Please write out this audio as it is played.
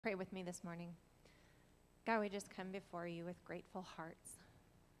Pray with me this morning. God, we just come before you with grateful hearts,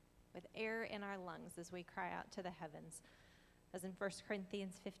 with air in our lungs as we cry out to the heavens. As in 1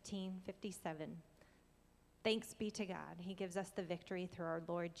 Corinthians 15:57, thanks be to God. He gives us the victory through our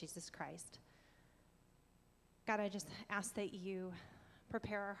Lord Jesus Christ. God, I just ask that you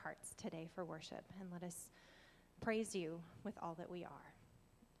prepare our hearts today for worship and let us praise you with all that we are.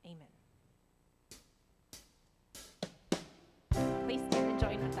 Amen. Please stand and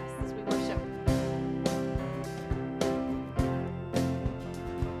join with us as we worship.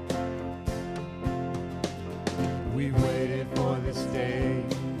 We've waited for this day.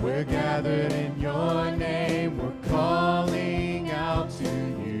 We're gathered in your name. We're calling out to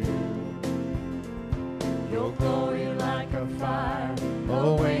you. Your glory like a fire,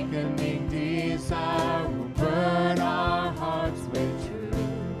 awakening desire will burn our hearts with truth.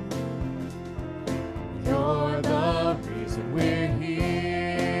 You're the reason we're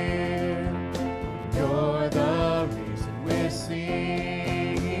here. You're the reason we're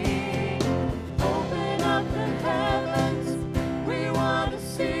singing. Open up the heavens, we want to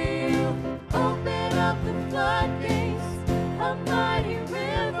see you. Open up the floodgates, a mighty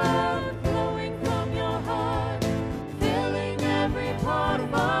river flowing from your heart, filling every part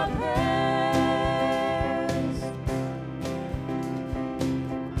of our praise.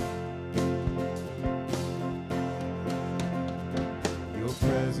 Your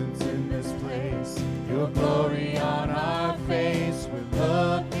presence in this place, your glory on our face, we're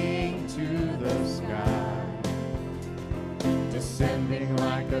looking to the sky. Descending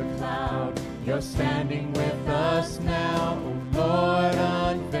like a cloud, you're standing with us now. Oh Lord,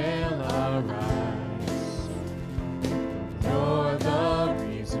 unveil our eyes. You're the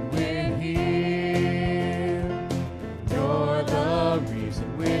reason we're here. You're the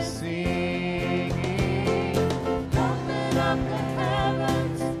reason we're singing. Open up the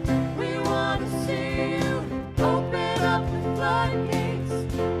heavens, we want to see you. Open up the floodgates,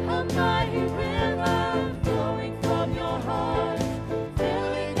 a mighty river flowing from your heart,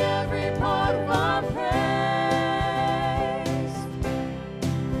 filling every part of our praise.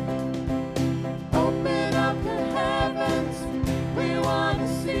 Open up the heavens, we want to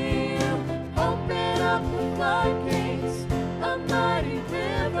see you. Open up the floodgates, a mighty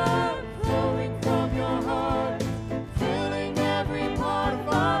river flowing from your heart, filling every part of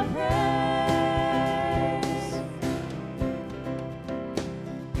our praise.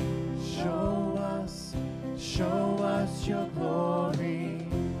 Show us your glory.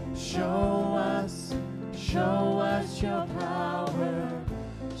 Show us your power.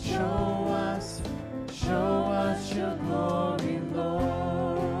 Show us your glory,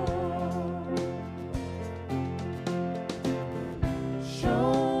 Lord.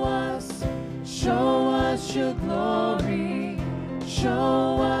 Show us your glory.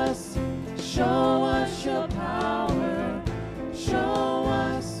 Show us your power. Show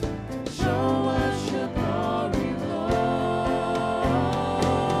us your glory, Lord.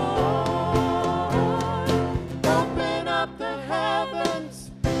 Open up the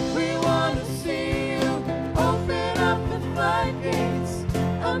heavens, we want to see you. Open up the floodgates,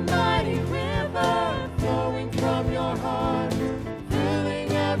 a mighty river flowing from your heart,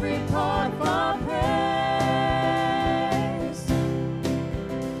 filling every part of our praise.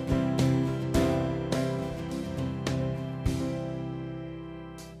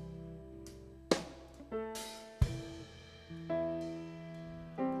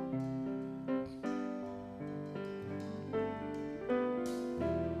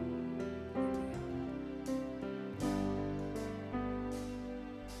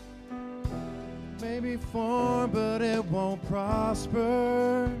 Maybe form, but it won't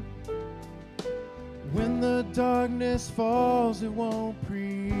prosper. When the darkness falls, it won't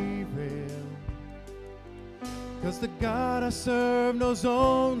prevail. 'Cause the God I serve knows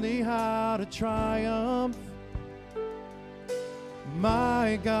only how to triumph.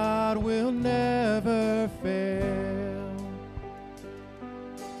 My God will never fail.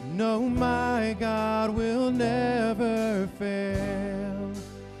 No, my God will never fail.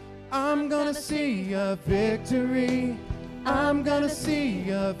 I'm gonna see a victory. I'm gonna see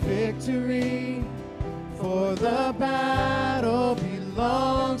a victory. For the battle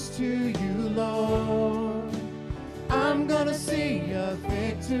belongs to you, Lord. I'm gonna see a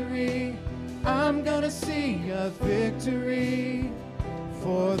victory. I'm gonna see a victory.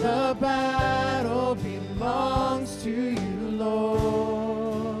 For the battle belongs to you,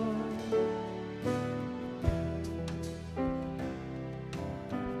 Lord.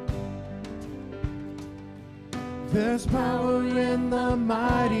 There's power in the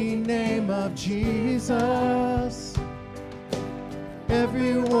mighty name of Jesus.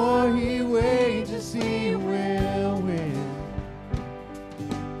 every war he wages, he will win.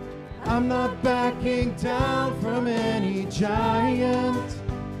 I'm not backing down from any giant,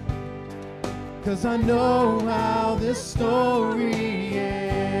 'cause I know how this story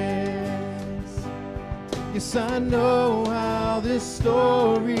ends. Yes, I know how this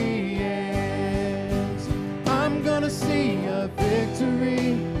story ends. I'm gonna see a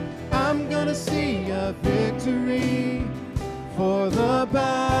victory. I'm gonna see a victory. For the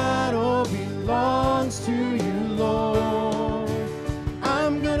battle belongs to you, Lord.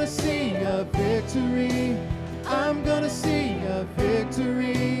 I'm gonna see a victory. I'm gonna see a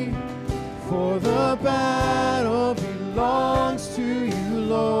victory. For the battle belongs to you,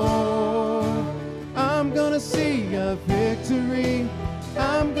 Lord. I'm gonna see a victory.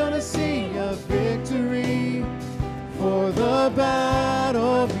 I'm gonna see a victory. For the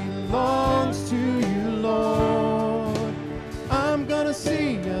battle belongs to you, Lord. I'm gonna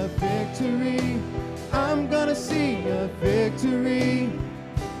see a victory. I'm gonna see a victory.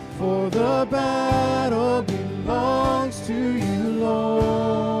 For the battle belongs to you, Lord.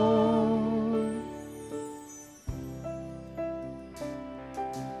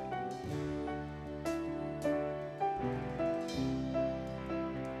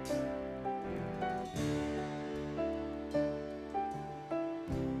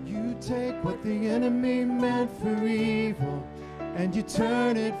 You take what the enemy meant for evil, and you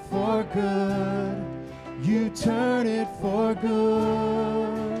turn it for good. You turn it for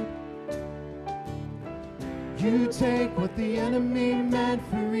good. You take what the enemy meant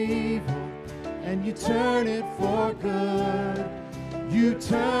for evil, and you turn it for good. You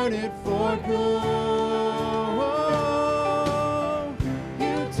turn it for good.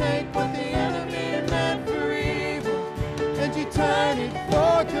 You take what the enemy meant for evil, and you turn it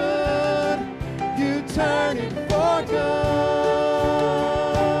for good. You turn it for good.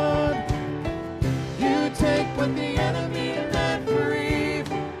 You take what the enemy meant for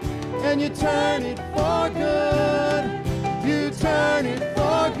evil, and you turn it for good. You turn it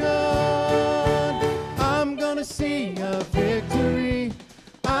for good. I'm gonna see a victory.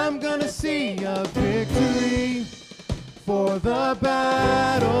 I'm gonna see a victory. For the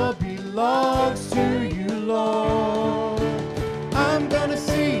battle belongs to you, Lord. I'm gonna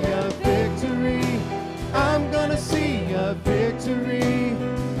see a victory. I'm gonna see a victory.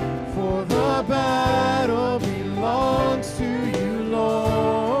 For the battle belongs to you,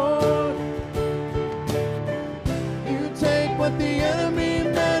 Lord. You take what the enemy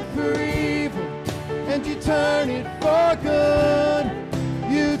meant for evil, and you turn it for good.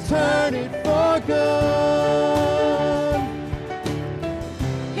 You turn it for good.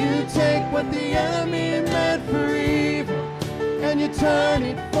 You take what the enemy meant for evil, and you turn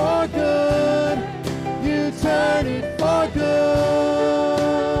it for good. You turn it for good.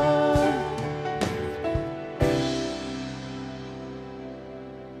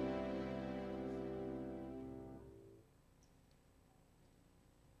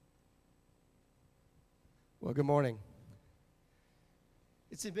 Well, good morning.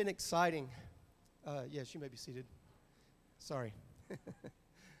 It's been exciting. Yes, you may be seated. Sorry.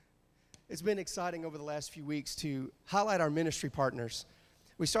 It's been exciting over the last few weeks to highlight our ministry partners.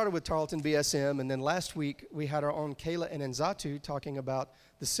 We started with Tarleton BSM, and then last week we had our own Kayla and Nzatu talking about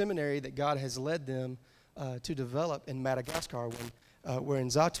the seminary that God has led them to develop in Madagascar, where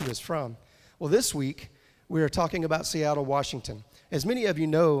Nzatu is from. Well, this week we are talking about Seattle, Washington. As many of you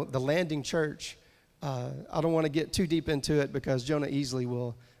know, the Landing Church, I don't want to get too deep into it because Jonah easily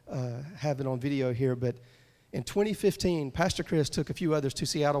will have it on video here, but in 2015, Pastor Chris took a few others to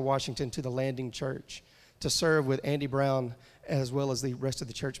Seattle, Washington, to the Landing Church to serve with Andy Brown as well as the rest of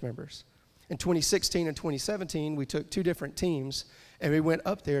the church members. In 2016 and 2017, we took two different teams, and we went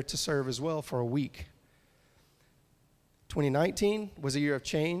up there to serve as well for a week. 2019 was a year of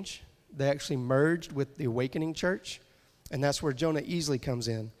change. They actually merged with the Awakening Church, and that's where Jonah Easley comes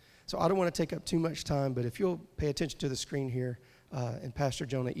in. So I don't want to take up too much time, but if you'll pay attention to the screen here, and Pastor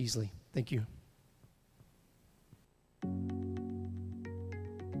Jonah Easley. Thank you.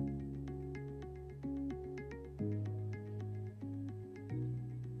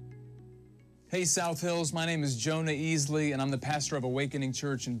 Hey, South Hills, my name is Jonah Easley, and I'm the pastor of Awakening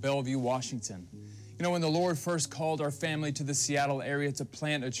Church in Bellevue, Washington. You know, when the Lord first called our family to the Seattle area to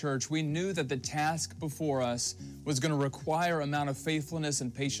plant a church, we knew that the task before us was going to require an amount of faithfulness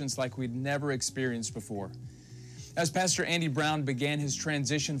and patience like we'd never experienced before. As Pastor Andy Brown began his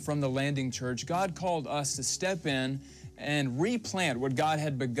transition from the Landing Church, God called us to step in and replant what God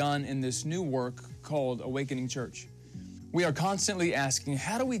had begun in this new work called Awakening Church. We are constantly asking,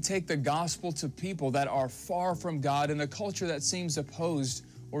 how do we take the gospel to people that are far from God in a culture that seems opposed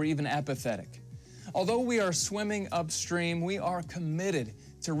or even apathetic? Although we are swimming upstream, we are committed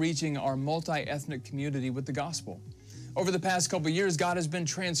to reaching our multi-ethnic community with the gospel. Over the past couple of years, God has been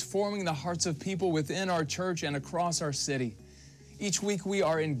transforming the hearts of people within our church and across our city. Each week we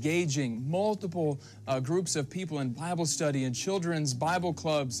are engaging multiple groups of people in Bible study and children's Bible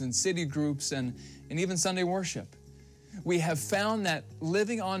clubs and city groups and even Sunday worship. We have found that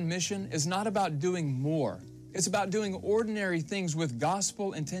living on mission is not about doing more. It's about doing ordinary things with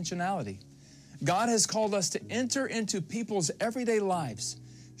gospel intentionality. God has called us to enter into people's everyday lives,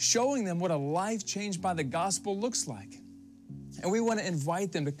 showing them what a life changed by the gospel looks like. And we want to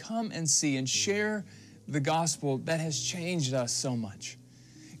invite them to come and see and share the gospel that has changed us so much.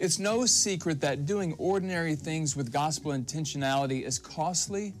 It's no secret that doing ordinary things with gospel intentionality is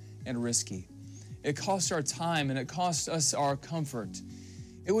costly and risky. It costs our time and it costs us our comfort.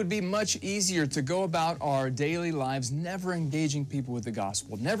 It would be much easier to go about our daily lives never engaging people with the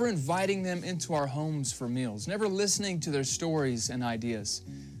gospel, never inviting them into our homes for meals, never listening to their stories and ideas,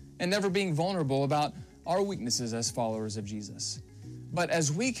 and never being vulnerable about our weaknesses as followers of Jesus. But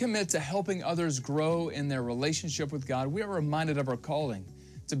as we commit to helping others grow in their relationship with God, we are reminded of our calling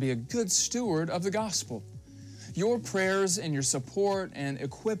to be a good steward of the gospel. Your prayers and your support and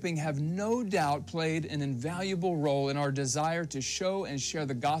equipping have no doubt played an invaluable role in our desire to show and share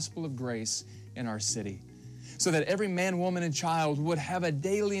the gospel of grace in our city, so that every man, woman, and child would have a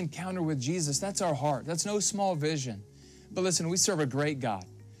daily encounter with Jesus. That's our heart. That's no small vision. But listen, we serve a great God.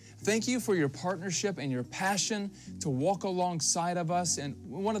 Thank you for your partnership and your passion to walk alongside of us in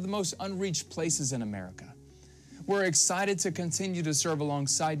one of the most unreached places in America. We're excited to continue to serve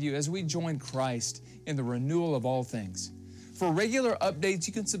alongside you as we join Christ in the renewal of all things. For regular updates,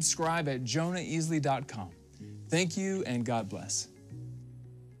 you can subscribe at jonaheasley.com. Thank you and God bless.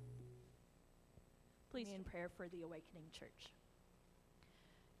 Please in prayer for the Awakening Church.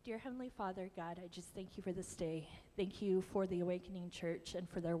 Dear Heavenly Father, God, I just thank you for this day. Thank you for the Awakening Church and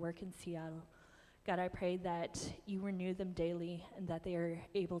for their work in Seattle. God, I pray that you renew them daily and that they are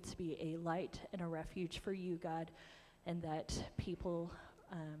able to be a light and a refuge for you, God, and that people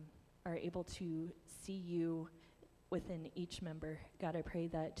are able to see you within each member. God, I pray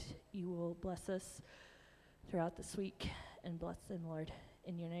that you will bless us throughout this week and bless them, Lord.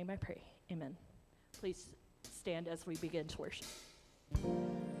 In your name I pray. Amen. Please stand as we begin to worship.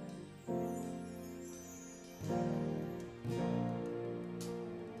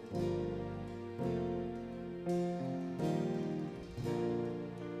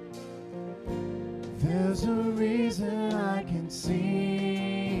 There's a reason I can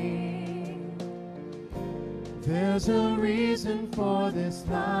sing. There's a reason for this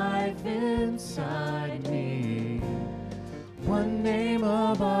life inside me. One name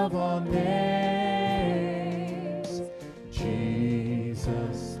above all names.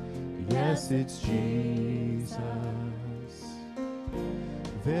 Jesus. Yes, it's Jesus.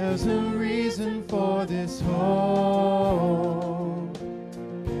 There's a reason for this hope.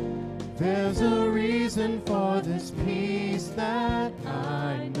 There's a reason for this peace that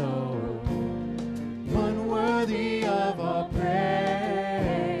I know. One worthy of our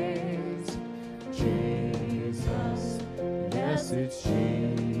praise. Jesus. Yes, it's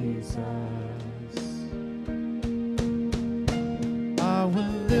Jesus. I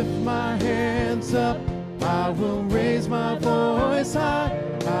will lift my hands up. I will raise my voice high.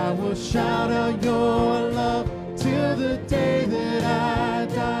 I will shout out your love till the day that I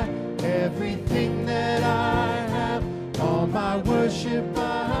die. Everything that I have, all my worship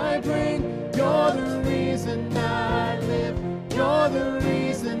I bring. You're the reason I live. You're the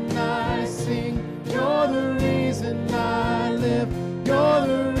reason I sing. You're the reason I live. You're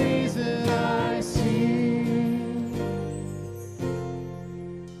the reason I sing.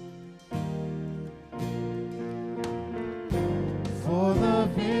 For the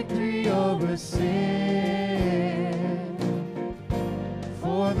victory over sin,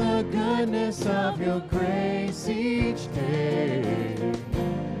 for the goodness of your grace each day,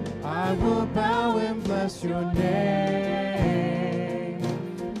 I will bow and bless your name.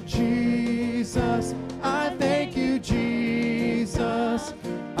 Jesus, I thank you, Jesus.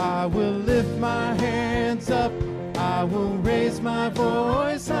 I will lift my hands up. I will raise my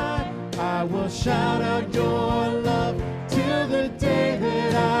voice high. I will shout out your love till the day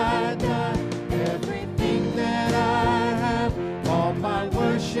that I die. Everything that I have, all my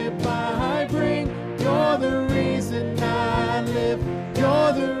worship I bring. You're the reason I live.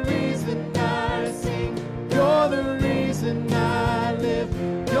 You're the reason I sing. You're the reason I live.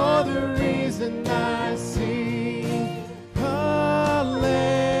 You're the reason I sing.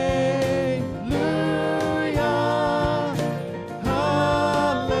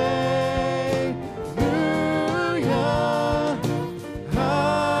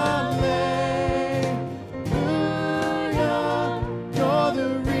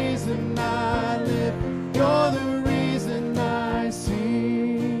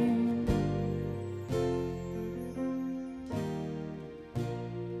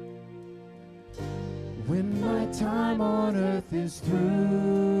 time on earth is through,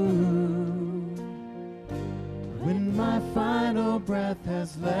 when my final breath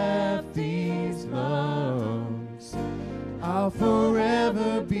has left these lungs, I'll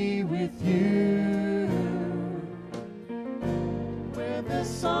forever be with you, where the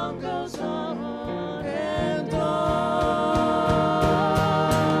song goes on and on.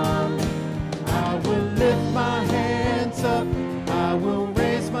 I will lift my hands up, I will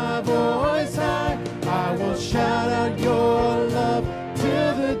raise my voice high, I will shout out your love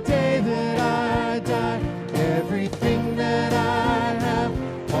till the day that I die. Everything that I have,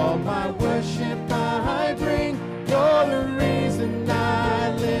 all my worship I bring. You're the reason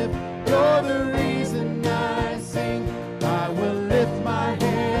I live, you're the reason I sing. I will lift my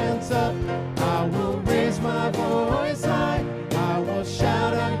hands up, I will raise my voice high, I will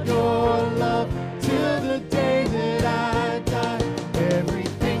shout out your love till the day that I die.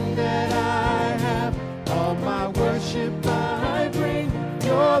 Everything that I have, all my worship I bring.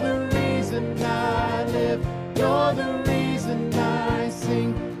 You're the reason I live, you're the reason I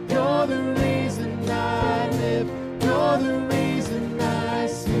sing. You're the reason I live, you're the reason I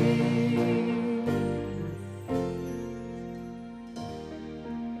sing.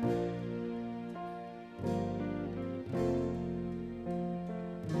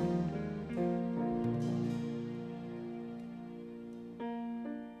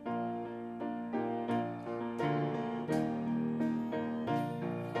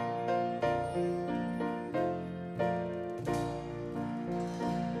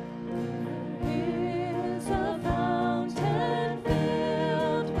 Is a fountain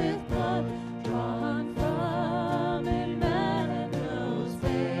filled with blood drawn from Emmanuel's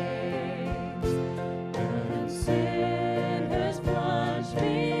veins, and sinners plunged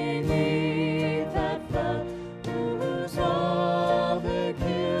beneath that flood lose all their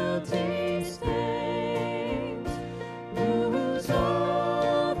guilty stains, lose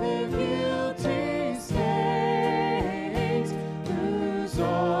all their guilty stains, lose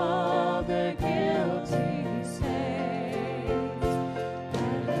all their guilty stains,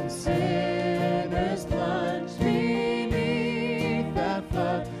 and sinners plunged beneath that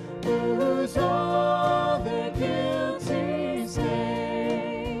flood lose all their guilty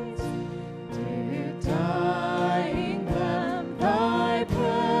stains. Dear dying Lamb, thy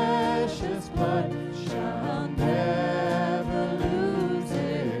precious blood shall never lose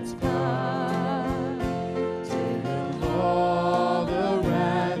its power, till all the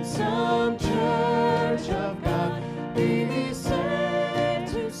ransomed church of God be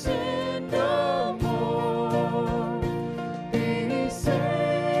saved to sin no more, be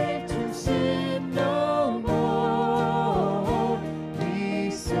saved to sin no more, be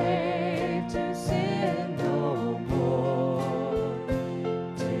saved to sin no more,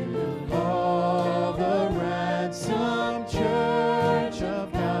 till all the ransomed church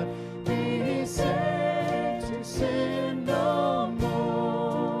of God be saved to sin no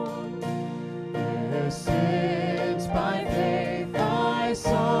more. Their sins by faith I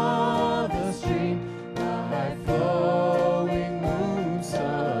saw the stream, thy flowing moon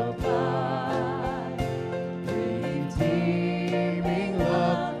supply. Redeeming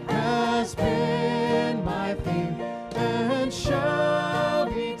love has been my theme, and shall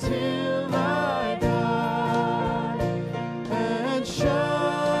be till I die, and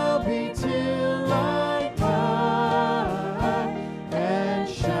shall be till I die, and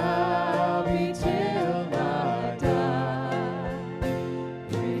shall be till I die.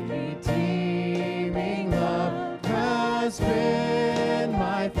 Redeeming love has been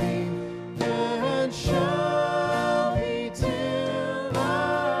my theme, and shall be till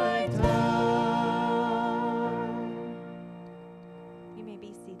I die. You may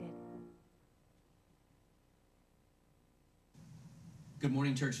be seated. Good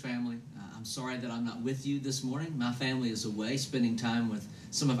morning, church family. I'm sorry that I'm not with you this morning. My family is away, spending time with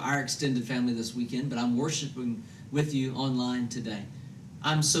some of our extended family this weekend, but I'm worshiping with you online today.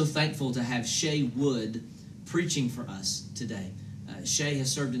 I'm so thankful to have Shay Wood preaching for us today. Shay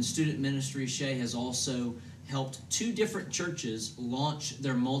has served in student ministry. Shay has also helped 2 different churches launch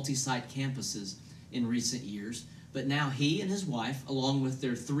their multi-site campuses in recent years. But now he and his wife, along with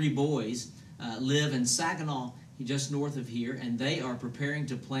their 3 boys, live in Saginaw, just north of here, and they are preparing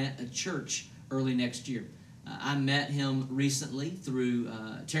to plant a church early next year. I met him recently through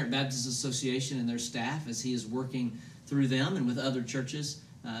Tarrant Baptist Association and their staff as he is working through them and with other churches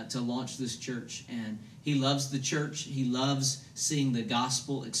to launch this church. And he loves the church. He loves seeing the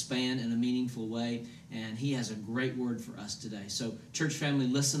gospel expand in a meaningful way, and he has a great word for us today. So, church family,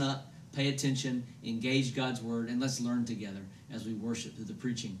 listen up, pay attention, engage God's word, and let's learn together as we worship through the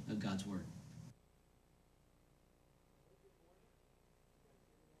preaching of God's word.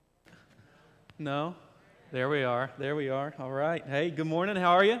 No? There we are. There we are. All right. Hey, good morning.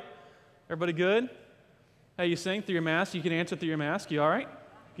 How are you? Everybody good? Hey, you sing through your mask. You can answer through your mask. You all right?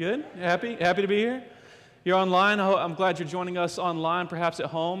 Good? Happy? Happy to be here? You're online. I'm glad you're joining us online, perhaps at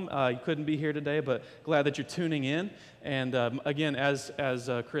home. You couldn't be here today, but glad that you're tuning in. And again, as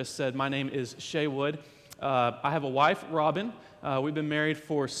Chris said, my name is Shay Wood. I have a wife, Robin. We've been married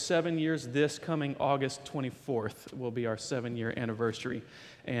for 7 years. This coming August 24th will be our 7-year anniversary.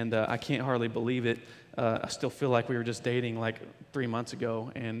 And I can't hardly believe it. I still feel like we were just dating like 3 months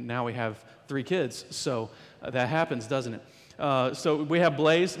ago, and now we have 3 kids. So that happens, doesn't it? So we have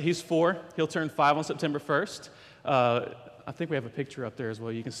Blaze. He's 4. He'll turn 5 on September 1st. I think we have a picture up there as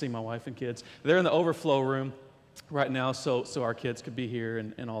well. You can see my wife and kids. They're in the overflow room right now, so our kids could be here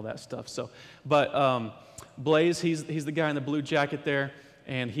and all that stuff. But Blaze, he's the guy in the blue jacket there,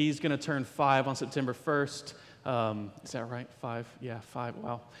 and he's going to turn 5 on September 1st. Is that right? 5? Yeah, 5.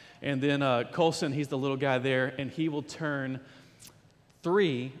 Wow. And then Colson, he's the little guy there, and he will turn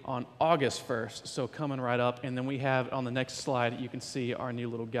 3 on August 1st, so coming right up. And then we have on the next slide, you can see our new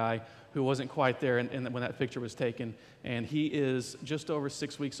little guy who wasn't quite there when that picture was taken. And he is just over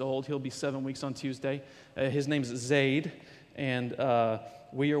 6 weeks old. He'll be 7 weeks on Tuesday. His name's Zaid, and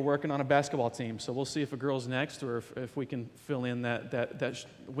we are working on a basketball team. So we'll see if a girl's next or if we can fill in that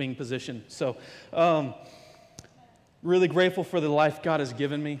wing position. So really grateful for the life God has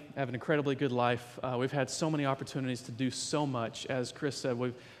given me. I have an incredibly good life. We've had so many opportunities to do so much. As Chris said,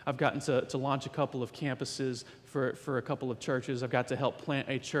 I've gotten to launch a couple of campuses for a couple of churches. I've got to help plant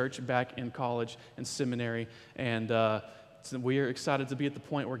a church back in college and seminary. And so we are excited to be at the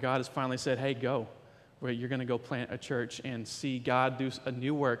point where God has finally said, hey, go. Where you're going to go plant a church and see God do a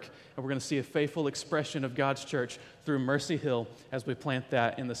new work. And we're going to see a faithful expression of God's church through Mercy Hill as we plant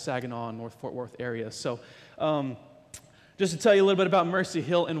that in the Saginaw and North Fort Worth area. So just to tell you a little bit about Mercy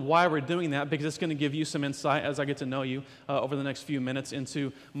Hill and why we're doing that, because it's going to give you some insight as I get to know you over the next few minutes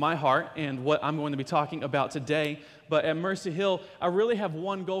into my heart and what I'm going to be talking about today. But at Mercy Hill, I really have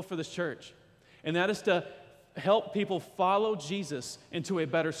one goal for this church, and that is to help people follow Jesus into a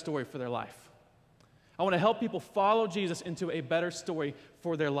better story for their life. I want to help people follow Jesus into a better story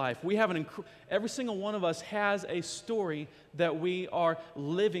for their life. We have every single one of us has a story that we are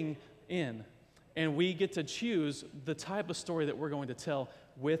living in. And we get to choose the type of story that we're going to tell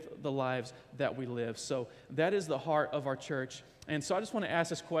with the lives that we live. So that is the heart of our church. And so I just want to ask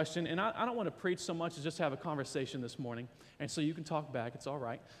this question, and I don't want to preach so much as just have a conversation this morning. And so you can talk back. It's all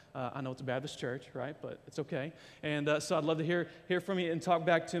right. I know it's a Baptist church, right? But it's okay. And so I'd love to hear from you and talk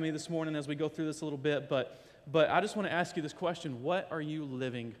back to me this morning as we go through this a little bit. But I just want to ask you this question. What are you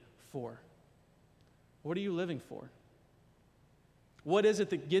living for? What are you living for? What is it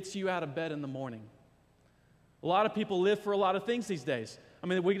that gets you out of bed in the morning? A lot of people live for a lot of things these days. I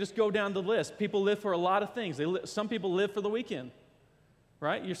mean, we can just go down the list. People live for a lot of things. Some people live for the weekend,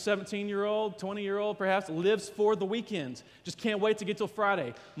 right? Your 17-year-old, 20-year-old perhaps lives for the weekend. Just can't wait to get till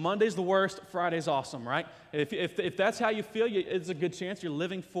Friday. Monday's the worst. Friday's awesome, right? If that's how you feel, it's a good chance you're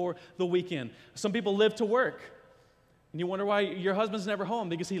living for the weekend. Some people live to work. And you wonder why your husband's never home,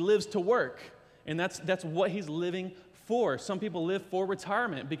 because he lives to work. And that's what he's living for. Some people live for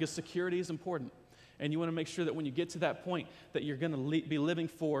retirement because security is important. And you want to make sure that when you get to that point that you're going to be living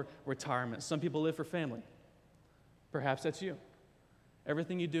for retirement. Some people live for family. Perhaps that's you.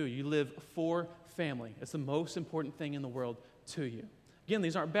 Everything you do, you live for family. It's the most important thing in the world to you. Again,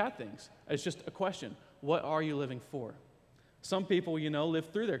 these aren't bad things. It's just a question. What are you living for? Some people, live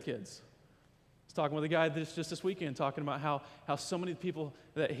through their kids. I was talking with a guy just this weekend talking about how so many people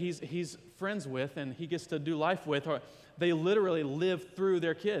that he's friends with and he gets to do life with, they literally live through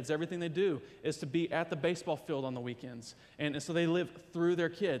their kids. Everything they do is to be at the baseball field on the weekends. And so they live through their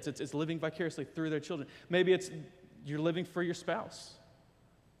kids. It's living vicariously through their children. Maybe it's you're living for your spouse.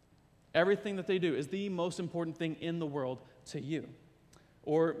 Everything that they do is the most important thing in the world to you.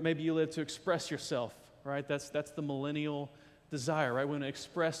 Or maybe you live to express yourself, right? That's the millennial desire, right? We want to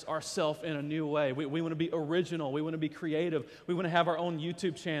express ourselves in a new way. We want to be original. We want to be creative. We want to have our own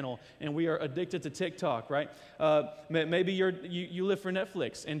YouTube channel, and we are addicted to TikTok, right? Maybe you live for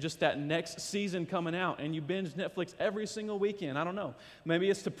Netflix, and just that next season coming out, and you binge Netflix every single weekend. I don't know. Maybe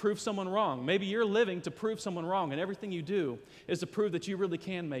it's to prove someone wrong. Maybe you're living to prove someone wrong, and everything you do is to prove that you really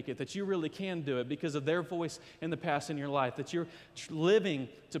can make it, that you really can do it because of their voice in the past in your life, that you're living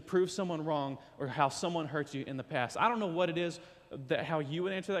to prove someone wrong or how someone hurt you in the past. I don't know what it is how you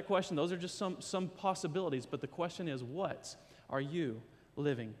would answer that question. Those are just some possibilities, but the question is, what are you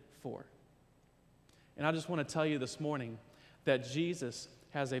living for? And I just want to tell you this morning that Jesus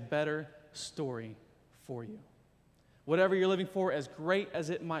has a better story for you. Whatever you're living for, as great as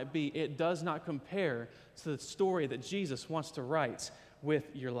it might be, it does not compare to the story that Jesus wants to write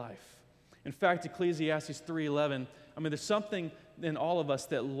with your life. In fact, Ecclesiastes 3:11, there's something in all of us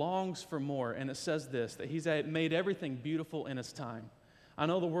that longs for more, and it says this, that He's made everything beautiful in His time. I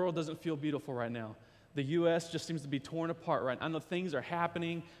know the world doesn't feel beautiful right now. The U.S. just seems to be torn apart right now. I know things are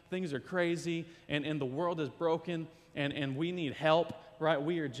happening, things are crazy, and the world is broken, and we need help, right?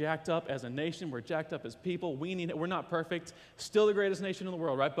 We are jacked up as a nation. We're jacked up as people. We're not perfect. Still the greatest nation in the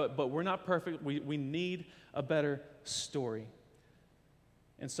world, right? But we're not perfect. We need a better story.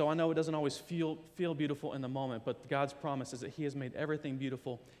 And so I know it doesn't always feel beautiful in the moment, but God's promise is that He has made everything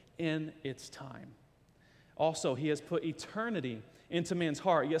beautiful in its time. Also, He has put eternity into man's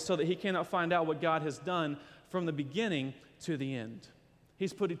heart, yet so that he cannot find out what God has done from the beginning to the end.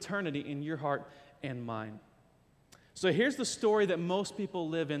 He's put eternity in your heart and mine. So here's the story that most people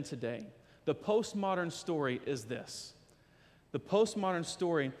live in today. The postmodern story is this. The postmodern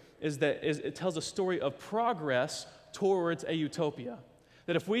story is that it tells a story of progress towards a utopia.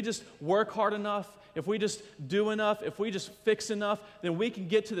 That if we just work hard enough, if we just do enough, if we just fix enough, then we can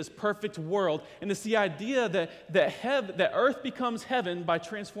get to this perfect world. And it's the idea that earth becomes heaven by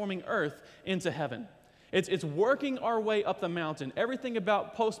transforming earth into heaven. It's working our way up the mountain. Everything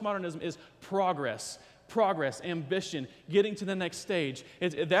about postmodernism is progress, ambition, getting to the next stage.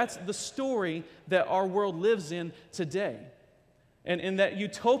 That's the story that our world lives in today. And that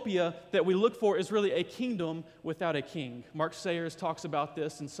utopia that we look for is really a kingdom without a king. Mark Sayers talks about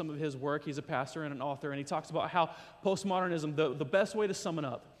this in some of his work. He's a pastor and an author, and he talks about how postmodernism, the best way to sum it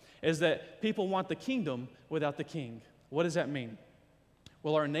up, is that people want the kingdom without the king. What does that mean?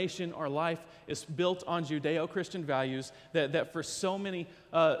 Well, our nation, our life is built on Judeo-Christian values that for so many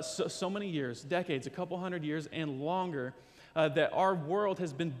years, decades, a couple hundred years and longer, that our world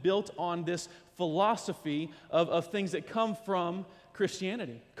has been built on this philosophy of things that come from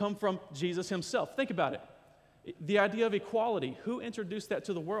Christianity, come from Jesus Himself. Think about it. The idea of equality, who introduced that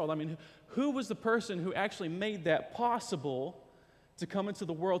to the world? Who was the person who actually made that possible to come into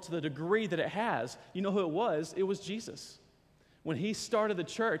the world to the degree that it has? You know who it was? It was Jesus. When He started the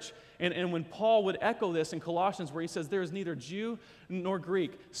church, and when Paul would echo this in Colossians where he says, there is neither Jew nor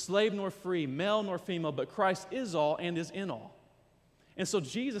Greek, slave nor free, male nor female, but Christ is all and is in all. And so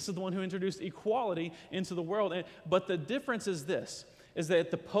Jesus is the one who introduced equality into the world. But the difference is this, is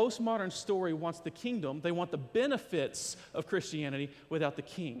that the postmodern story wants the kingdom, they want the benefits of Christianity without the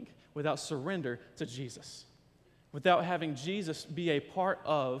king, without surrender to Jesus, without having Jesus be a part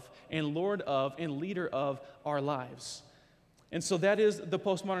of and Lord of and leader of our lives. And so that is the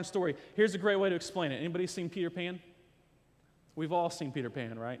postmodern story. Here's a great way to explain it. Anybody seen Peter Pan? We've all seen Peter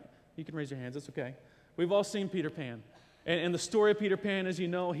Pan, right? You can raise your hands, it's okay. We've all seen Peter Pan. And the story of Peter Pan, as you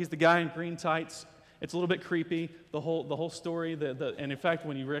know, he's the guy in green tights. It's a little bit creepy, the whole story. And in fact,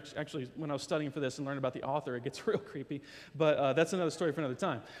 when I was studying for this and learned about the author, it gets real creepy. But that's another story for another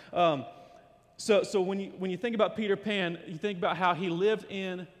time. So when you think about Peter Pan, you think about how he lived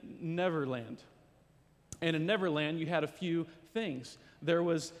in Neverland. And in Neverland, you had a few things. There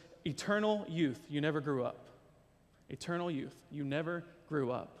was eternal youth. You never grew up. Eternal youth. You never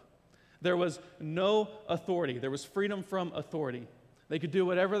grew up. There was no authority. There was freedom from authority. They could do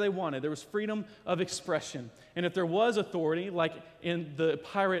whatever they wanted. There was freedom of expression. And if there was authority, like in the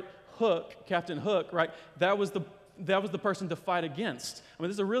pirate Hook, Captain Hook, right, that was the person to fight against.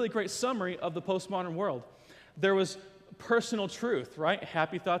 This is a really great summary of the postmodern world. There was personal truth, right?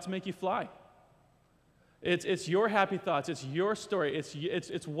 Happy thoughts make you fly. It's your happy thoughts. It's your story.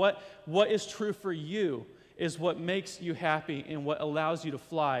 It's what is true for you is what makes you happy and what allows you to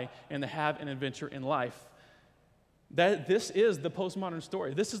fly and to have an adventure in life. This is the postmodern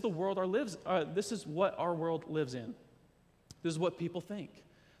story. This is the world this is what our world lives in. This is what people think.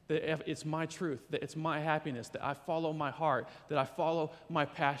 That it's my truth, that it's my happiness, that I follow my heart, that I follow my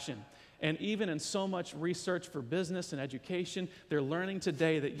passion. And even in so much research for business and education, they're learning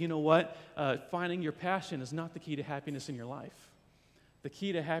today that, you know what, finding your passion is not the key to happiness in your life. The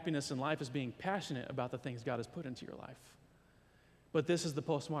key to happiness in life is being passionate about the things God has put into your life. But this is the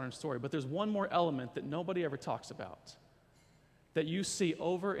postmodern story. But there's one more element that nobody ever talks about, that you see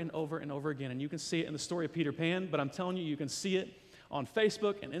over and over and over again. And you can see it in the story of Peter Pan, but I'm telling you, you can see it on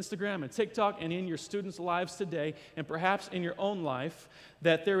Facebook and Instagram and TikTok and in your students' lives today, and perhaps in your own life,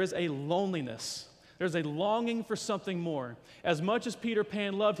 that there is a loneliness. There's a longing for something more. As much as Peter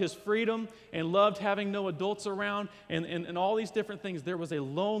Pan loved his freedom and loved having no adults around and all these different things, there was a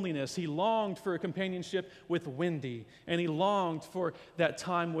loneliness. He longed for a companionship with Wendy, and he longed for that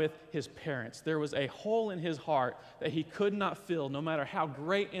time with his parents. There was a hole in his heart that he could not fill, no matter how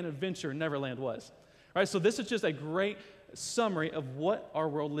great an adventure Neverland was. Right? So this is just a great summary of what our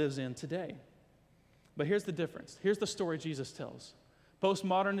world lives in today. But here's the difference. Here's the story Jesus tells.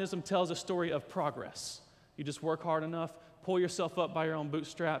 Postmodernism tells a story of progress. You just work hard enough, pull yourself up by your own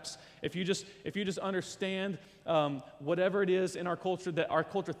bootstraps. If you just understand whatever it is in our culture that our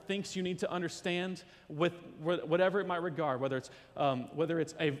culture thinks you need to understand, with whatever it might regard, whether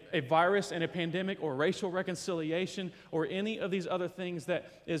it's a virus and a pandemic or racial reconciliation or any of these other things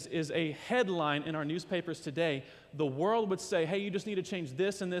that is a headline in our newspapers today, the world would say, hey, you just need to change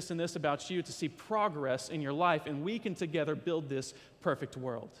this and this and this about you to see progress in your life, and we can together build this perfect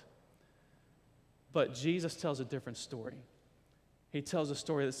world. But Jesus tells a different story. He tells a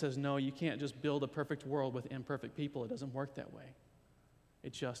story that says, no, you can't just build a perfect world with imperfect people. It doesn't work that way.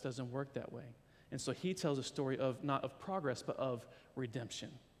 It just doesn't work that way. And so he tells a story of not of progress, but of redemption.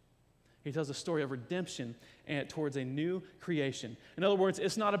 He tells a story of redemption and towards a new creation. In other words,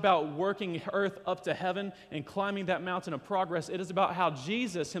 it's not about working earth up to heaven and climbing that mountain of progress. It is about how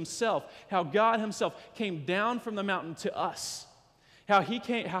Jesus himself, how God himself came down from the mountain to us. How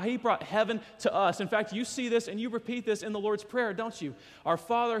he brought heaven to us. In fact, you see this and you repeat this in the Lord's Prayer, don't you? Our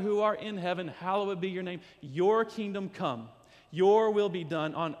Father who art in heaven, hallowed be your name. Your kingdom come. Your will be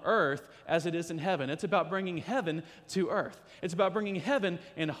done on earth as it is in heaven. It's about bringing heaven to earth. It's about bringing heaven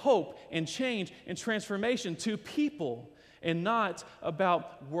and hope and change and transformation to people, and not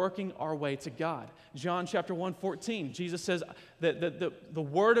about working our way to God. John chapter 1:14, Jesus says that the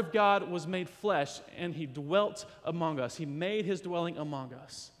Word of God was made flesh and he dwelt among us. He made his dwelling among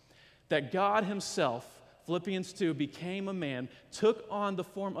us. That God himself, Philippians 2, became a man, took on the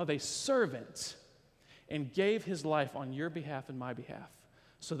form of a servant, and gave his life on your behalf and my behalf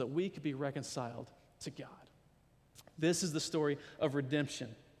so that we could be reconciled to God. This is the story of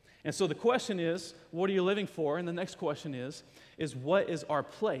redemption. And so the question is, what are you living for? And the next question is what is our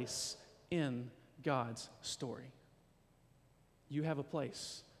place in God's story? You have a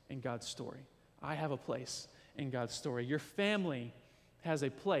place in God's story. I have a place in God's story. Your family has a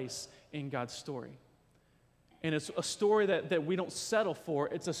place in God's story. And it's a story that we don't settle for.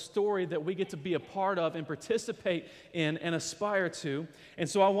 It's a story that we get to be a part of and participate in and aspire to. And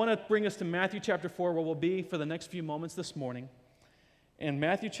so I want to bring us to Matthew chapter 4, where we'll be for the next few moments this morning. In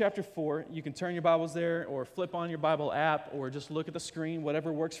Matthew chapter 4, you can turn your Bibles there or flip on your Bible app or just look at the screen,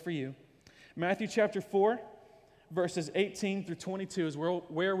 whatever works for you. Matthew chapter 4, verses 18 through 22 is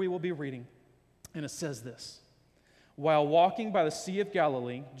where we will be reading. And it says this: While walking by the Sea of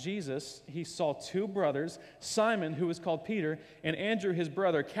Galilee, Jesus, he saw two brothers, Simon, who was called Peter, and Andrew, his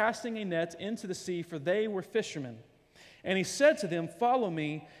brother, casting a net into the sea, for they were fishermen. And he said to them, "Follow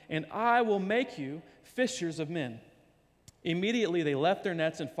me, and I will make you fishers of men." Immediately they left their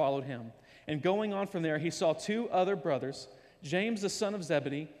nets and followed him. And going on from there, he saw two other brothers, James the son of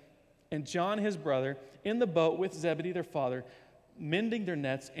Zebedee, and John his brother, in the boat with Zebedee their father, mending their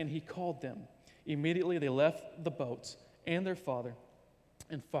nets, and he called them. Immediately they left the boats and their father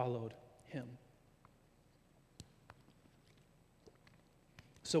and followed him.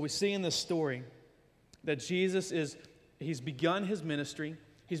 So we see in this story that Jesus he's begun his ministry.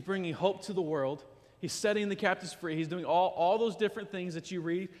 He's bringing hope to the world. He's setting the captives free. He's doing all those different things that you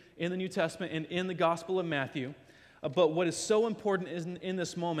read in the New Testament and in the Gospel of Matthew. But what is so important in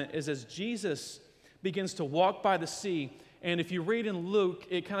this moment is as Jesus begins to walk by the sea, and if you read in Luke,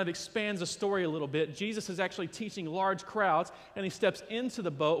 it kind of expands the story a little bit. Jesus is actually teaching large crowds, and he steps into the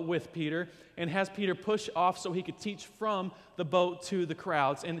boat with Peter and has Peter push off so he could teach from the boat to the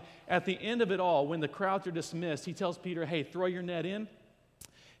crowds. And at the end of it all, when the crowds are dismissed, he tells Peter, "Hey, throw your net in."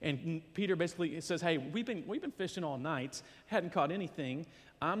 And Peter basically says, "Hey, we've been fishing all night, hadn't caught anything.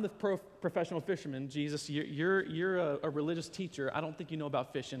 I'm the professional fisherman. Jesus, you're a religious teacher. I don't think you know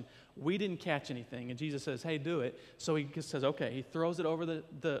about fishing. We didn't catch anything." And Jesus says, "Hey, do it." So he says, okay. He throws it over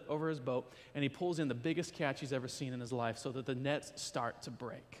over his boat, and he pulls in the biggest catch he's ever seen in his life so that the nets start to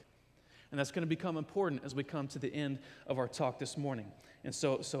break. And that's going to become important as we come to the end of our talk this morning. And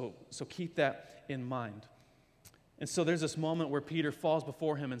so keep that in mind. And so there's this moment where Peter falls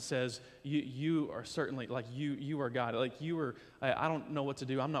before him and says, you are certainly, like you are God. Like I don't know what to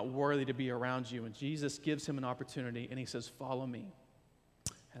do. I'm not worthy to be around you. And Jesus gives him an opportunity and he says, "Follow me,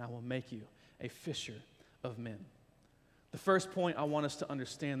 and I will make you a fisher of men." The first point I want us to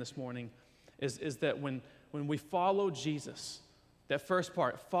understand this morning is that when we follow Jesus, that first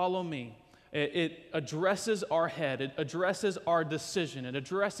part, follow me, it addresses our head. It addresses our decision. It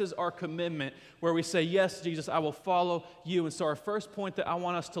addresses our commitment where we say, "Yes, Jesus, I will follow you." And so our first point that I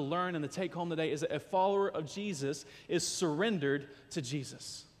want us to learn and to take home today is that a follower of Jesus is surrendered to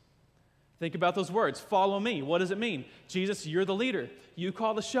Jesus. Think about those words. Follow me. What does it mean? Jesus, you're the leader. You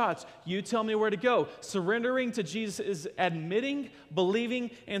call the shots. You tell me where to go. Surrendering to Jesus is admitting, believing,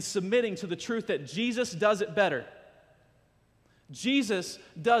 and submitting to the truth that Jesus does it better. Jesus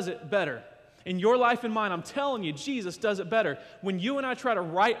does it better. In your life and mine, I'm telling you, Jesus does it better. When you and I try to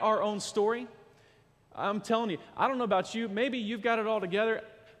write our own story, I'm telling you, I don't know about you, maybe you've got it all together.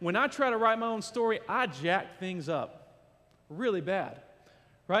 When I try to write my own story, I jack things up really bad.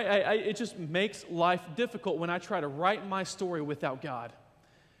 Right? It just makes life difficult when I try to write my story without God.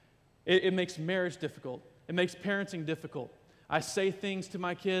 It makes marriage difficult. It makes parenting difficult. I say things to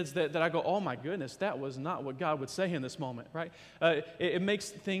my kids that I go, oh my goodness, that was not what God would say in this moment, right? It makes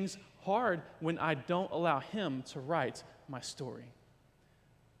things hard when I don't allow Him to write my story.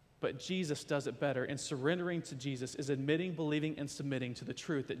 But Jesus does it better, and surrendering to Jesus is admitting, believing, and submitting to the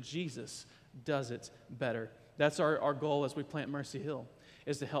truth that Jesus does it better. That's our goal as we plant Mercy Hill,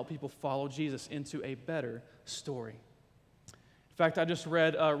 is to help people follow Jesus into a better story. In fact, I just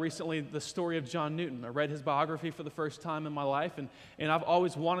read recently the story of John Newton. I read his biography for the first time in my life, and I've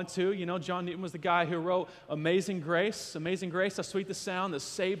always wanted to. You know, John Newton was the guy who wrote Amazing Grace. Amazing Grace, how sweet the sound that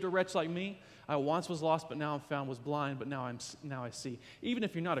saved a wretch like me. I once was lost, but now I'm found, was blind, but now I see. Even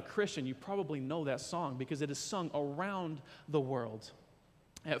if you're not a Christian, you probably know that song because it is sung around the world,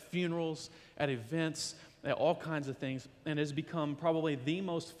 at funerals, at events, at all kinds of things, and has become probably the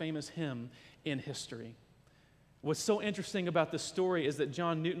most famous hymn in history. What's so interesting about this story is that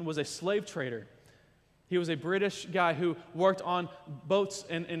John Newton was a slave trader. He was a British guy who worked on boats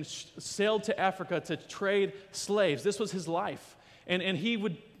and sailed to Africa to trade slaves. This was his life. And he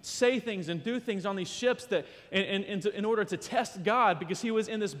would say things and do things on these ships that in order to test God, because he was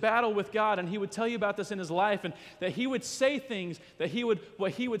in this battle with God, and he would tell you about this in his life, and that he would say things that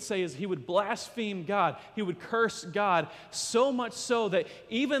what he would say is he would blaspheme God. He would curse God, so much so that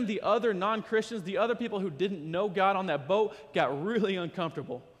even the other non-Christians, the other people who didn't know God on that boat, got really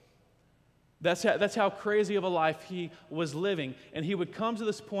uncomfortable. That's how crazy of a life he was living. And he would come to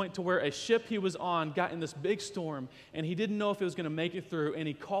this point to where a ship he was on got in this big storm, and he didn't know if he was going to make it through, and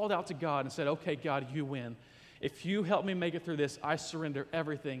he called out to God and said, okay, God, you win. If you help me make it through this, I surrender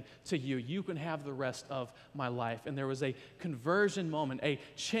everything to you. You can have the rest of my life. And there was a conversion moment, a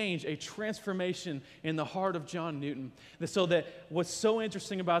change, a transformation in the heart of John Newton. And so that what's so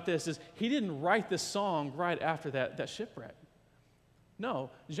interesting about this is he didn't write this song right after that shipwreck.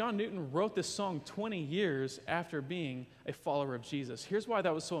 No, John Newton wrote this song 20 years after being a follower of Jesus. Here's why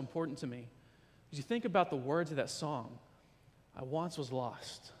that was so important to me. As you think about the words of that song, I once was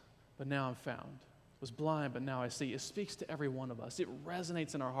lost, but now I'm found. Was blind, but now I see. It speaks to every one of us. It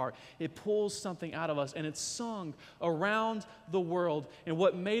resonates in our heart. It pulls something out of us, and it's sung around the world. And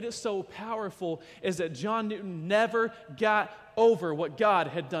what made it so powerful is that John Newton never got over what God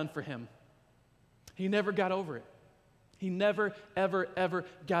had done for him. He never got over it. He never, ever, ever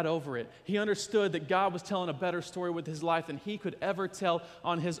got over it. He understood that God was telling a better story with his life than he could ever tell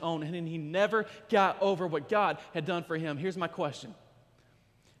on his own. And he never got over what God had done for him. Here's my question.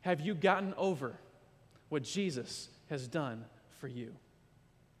 Have you gotten over what Jesus has done for you?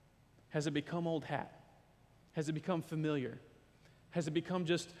 Has it become old hat? Has it become familiar? Has it become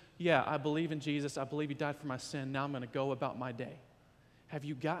just, yeah, I believe in Jesus. I believe he died for my sin. Now I'm going to go about my day. Have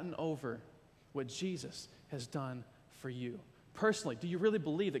you gotten over what Jesus has done for you? Personally, do you really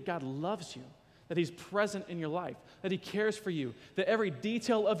believe that God loves you, that he's present in your life, that he cares for you, that every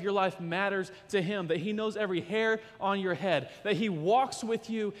detail of your life matters to him, that he knows every hair on your head, that he walks with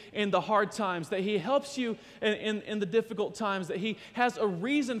you in the hard times, that he helps you in the difficult times, that he has a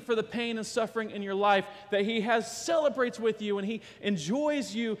reason for the pain and suffering in your life, that he celebrates with you, and he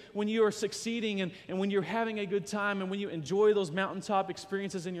enjoys you when you are succeeding and when you're having a good time, and when you enjoy those mountaintop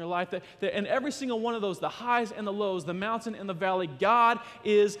experiences in your life, that and every single one of those, the highs and the lows, the mountain and the valley, God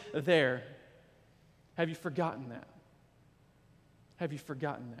is there. Have you forgotten that? Have you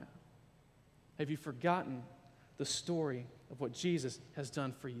forgotten that? Have you forgotten the story of what Jesus has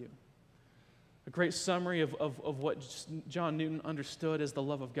done for you? A great summary of what John Newton understood as the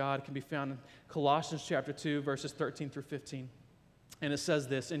love of God can be found in Colossians chapter 2, verses 13 through 15. And it says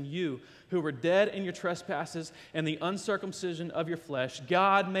this, "And you, who were dead in your trespasses and the uncircumcision of your flesh,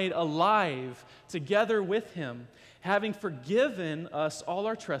 God made alive together with him, having forgiven us all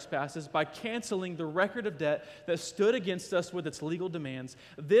our trespasses by canceling the record of debt that stood against us with its legal demands.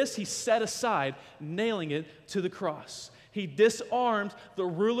 This he set aside, nailing it to the cross. He disarmed the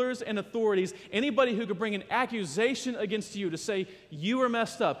rulers and authorities, anybody who could bring an accusation against you to say, you are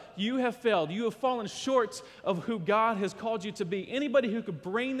messed up, you have failed, you have fallen short of who God has called you to be. Anybody who could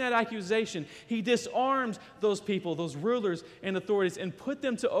bring that accusation, he disarmed those people, those rulers and authorities, and put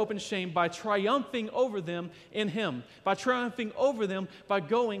them to open shame by triumphing over them in him, by triumphing over them by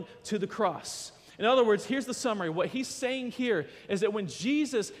going to the cross. In other words, here's the summary. What he's saying here is that when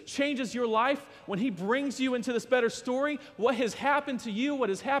Jesus changes your life, when he brings you into this better story, what has happened to you, what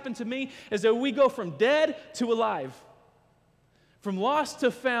has happened to me, is that we go from dead to alive, from lost to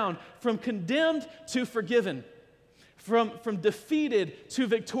found, from condemned to forgiven, from defeated to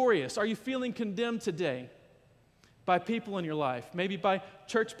victorious. Are you feeling condemned today by people in your life? Maybe by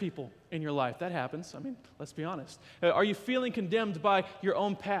church people in your life. That happens. I mean, let's be honest. Are you feeling condemned by your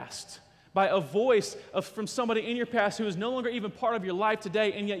own past? By a voice from somebody in your past who is no longer even part of your life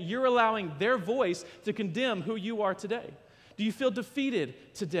today, and yet you're allowing their voice to condemn who you are today? Do you feel defeated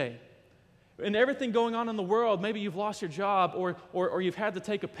today? And everything going on in the world, maybe you've lost your job, or you've had to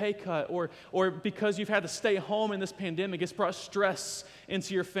take a pay cut, or because you've had to stay home in this pandemic, it's brought stress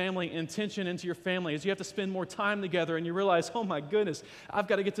into your family and tension into your family as you have to spend more time together, and you realize, oh my goodness, I've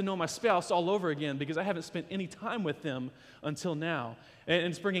got to get to know my spouse all over again because I haven't spent any time with them until now. And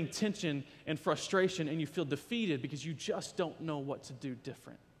it's bringing tension and frustration, and you feel defeated because you just don't know what to do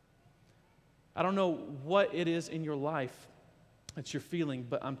different. I don't know what it is in your life that you're feeling,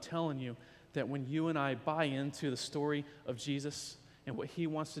 but I'm telling you that when you and I buy into the story of Jesus and what he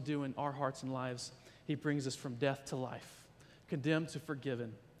wants to do in our hearts and lives, he brings us from death to life, condemned to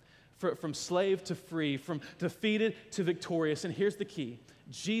forgiven, from slave to free, from defeated to victorious. And here's the key.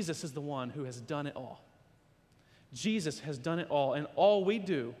 Jesus is the one who has done it all. Jesus has done it all, and all we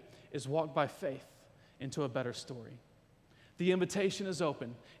do is walk by faith into a better story. The invitation is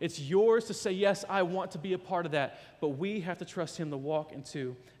open. It's yours to say, yes, I want to be a part of that, but we have to trust him to walk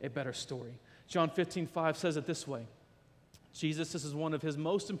into a better story. John 15:5 says it this way. Jesus, this is one of his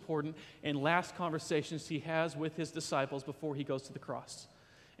most important and last conversations he has with his disciples before he goes to the cross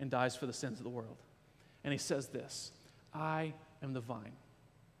and dies for the sins of the world. And he says this, I am the vine.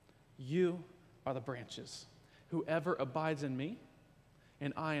 You are the branches. Whoever abides in me,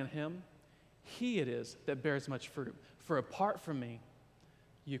 and I in him, he it is that bears much fruit. For apart from me,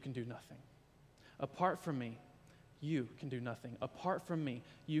 you can do nothing. Apart from me, you can do nothing. Apart from me,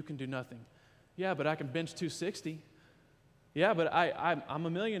 you can do nothing. Yeah, but I can bench 260. Yeah, but I'm a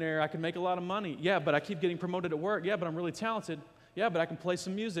millionaire. I can make a lot of money. Yeah, but I keep getting promoted at work. Yeah, but I'm really talented. Yeah, but I can play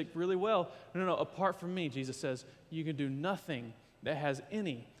some music really well. No. Apart from me, Jesus says, you can do nothing that has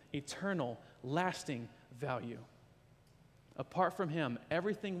any eternal, lasting value. Apart from him,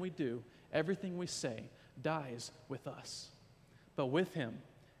 everything we do, everything we say, dies with us. But with him,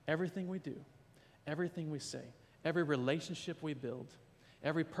 everything we do, everything we say, every relationship we build,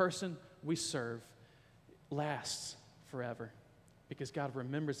 every person we serve lasts forever because God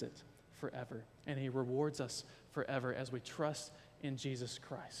remembers it forever, and he rewards us forever as we trust in Jesus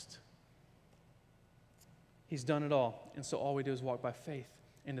Christ. He's done it all, and so all we do is walk by faith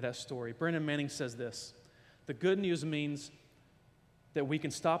into that story. Brennan Manning says this, the good news means that we can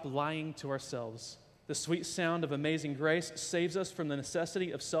stop lying to ourselves. The sweet sound of amazing grace saves us from the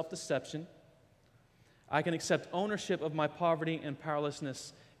necessity of self-deception. I can accept ownership of my poverty and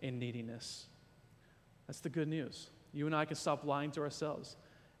powerlessness and neediness. That's the good news. You and I can stop lying to ourselves,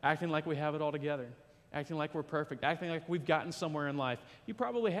 acting like we have it all together, acting like we're perfect, acting like we've gotten somewhere in life. You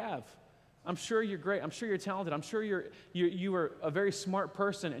probably have. I'm sure you're great. I'm sure you're talented. I'm sure you are a very smart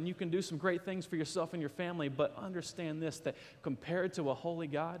person and you can do some great things for yourself and your family, but understand this, that compared to a holy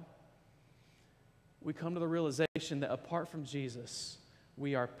God, we come to the realization that apart from Jesus,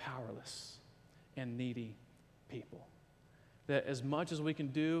 we are powerless and needy people. That as much as we can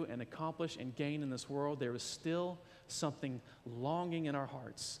do and accomplish and gain in this world, there is still something longing in our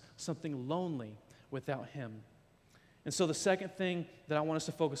hearts, something lonely without him. And so the second thing that I want us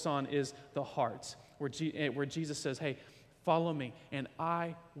to focus on is the heart, where Jesus says, hey, follow me, and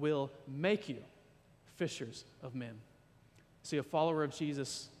I will make you fishers of men. See, a follower of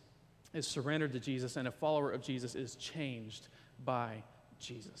Jesus is surrendered to Jesus, and a follower of Jesus is changed by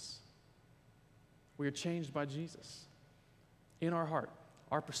Jesus. We are changed by Jesus. In our heart,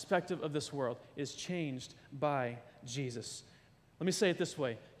 our perspective of this world is changed by Jesus. Let me say it this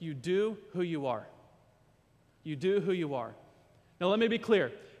way. You do who you are. You do who you are. Now, let me be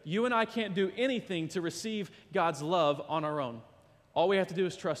clear. You and I can't do anything to receive God's love on our own. All we have to do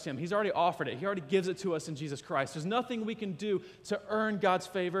is trust him. He's already offered it. He already gives it to us in Jesus Christ. There's nothing we can do to earn God's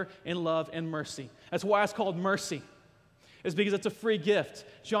favor and love and mercy. That's why it's called mercy. It's because it's a free gift.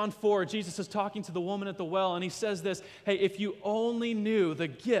 John 4, Jesus is talking to the woman at the well, and he says this, hey, if you only knew the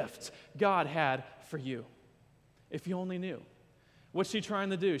gift God had for you. If you only knew. What's she trying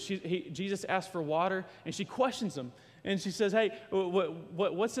to do? Jesus asked for water, and she questions him. And she says, hey,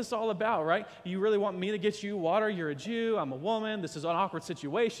 what's this all about, right? You really want me to get you water? You're a Jew. I'm a woman. This is an awkward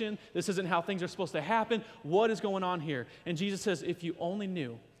situation. This isn't how things are supposed to happen. What is going on here? And Jesus says, if you only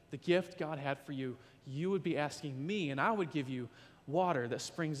knew the gift God had for you, you would be asking me, and I would give you water that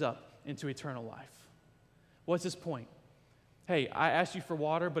springs up into eternal life. What's his point? Hey, I asked you for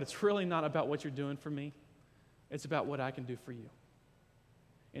water, but it's really not about what you're doing for me. It's about what I can do for you.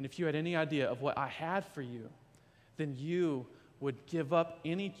 And if you had any idea of what I had for you, then you would give up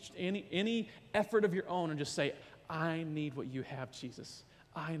any effort of your own and just say, I need what you have, Jesus.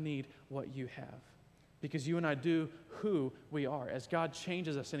 I need what you have. Because you and I do who we are. As God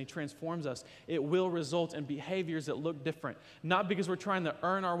changes us and he transforms us, it will result in behaviors that look different. Not because we're trying to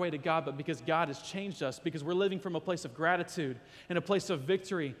earn our way to God, but because God has changed us, because we're living from a place of gratitude and a place of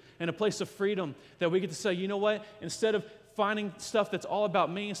victory and a place of freedom, that we get to say, you know what, instead of finding stuff that's all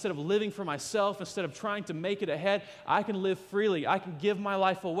about me, instead of living for myself, instead of trying to make it ahead, I can live freely. I can give my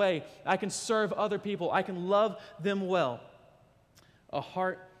life away. I can serve other people. I can love them well. A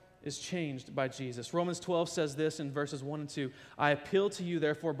heart is changed by Jesus. Romans 12 says this in verses 1 and 2. I appeal to you,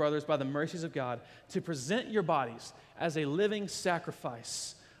 therefore, brothers, by the mercies of God, to present your bodies as a living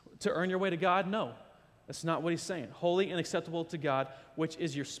sacrifice. To earn your way to God? No, that's not what he's saying. Holy and acceptable to God, which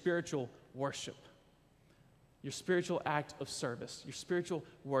is your spiritual worship. Your spiritual act of service, your spiritual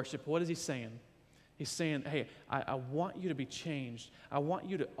worship. What is he saying? He's saying, hey, I want you to be changed. I want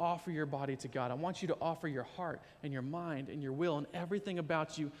you to offer your body to God. I want you to offer your heart and your mind and your will and everything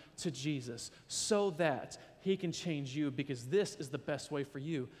about you to Jesus so that he can change you, because this is the best way for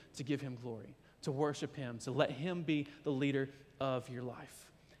you to give him glory, to worship him, to let him be the leader of your life.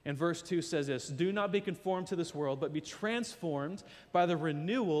 And verse 2 says this, do not be conformed to this world, but be transformed by the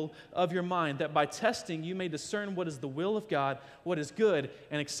renewal of your mind, that by testing you may discern what is the will of God, what is good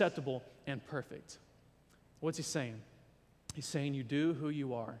and acceptable and perfect. What's he saying? He's saying you do who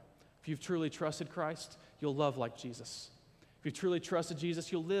you are. If you've truly trusted Christ, you'll love like Jesus. If you've truly trusted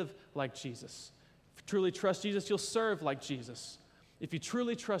Jesus, you'll live like Jesus. If you truly trust Jesus, you'll serve like Jesus. If you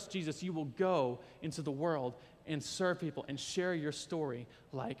truly trust Jesus, you will go into the world and serve people and share your story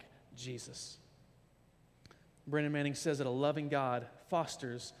like Jesus. Brennan Manning says that a loving God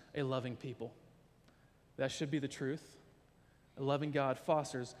fosters a loving people. That should be the truth. A loving God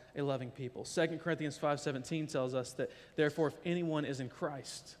fosters a loving people. 2 Corinthians 5:17 tells us that, therefore, if anyone is in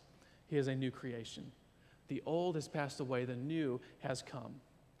Christ, he is a new creation. The old has passed away, the new has come.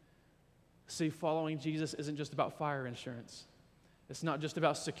 See, following Jesus isn't just about fire insurance. It's not just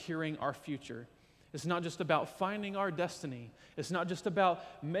about securing our future. It's not just about finding our destiny. It's not just about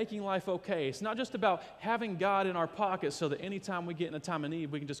making life okay. It's not just about having God in our pocket so that anytime we get in a time of need,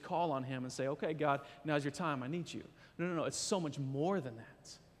 we can just call on him and say, okay, God, now's your time. I need you. No. It's so much more than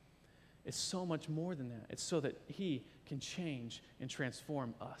that. It's so much more than that. It's so that he can change and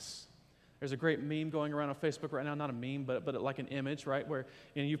transform us. There's a great meme going around on Facebook right now, not a meme, but like an image, right, where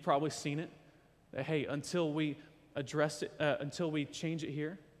you've probably seen it. That, hey, until we address it, until we change it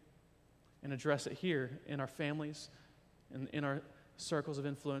here, and address it here in our families and in our circles of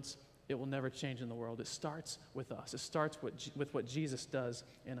influence, it will never change in the world. It starts with us. It starts with what Jesus does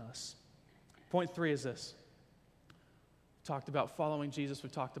in us. Point 3 is this. We talked about following Jesus. We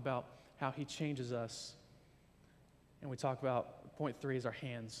talked about how he changes us. And we talked about point 3 is our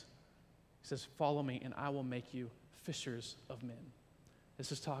hands. He says, follow me and I will make you fishers of men.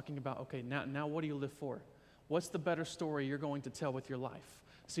 This is talking about, okay, now what do you live for? What's the better story you're going to tell with your life?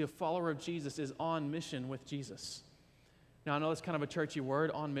 See, a follower of Jesus is on mission with Jesus. Now, I know it's kind of a churchy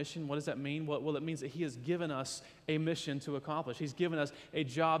word, on mission. What does that mean? Well, it means that he has given us a mission to accomplish. He's given us a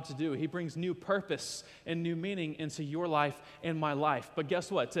job to do. He brings new purpose and new meaning into your life and my life. But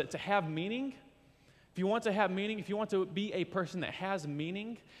guess what? To have meaning, if you want to have meaning, if you want to be a person that has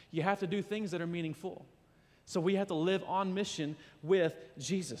meaning, you have to do things that are meaningful. So we have to live on mission with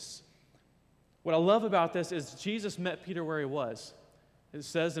Jesus. What I love about this is Jesus met Peter where he was. It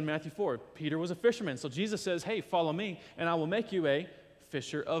says in Matthew 4, Peter was a fisherman. So Jesus says, hey, follow me, and I will make you a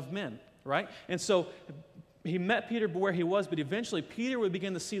fisher of men, right? And so he met Peter where he was, but eventually Peter would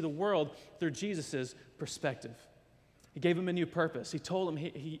begin to see the world through Jesus' perspective. He gave him a new purpose. He told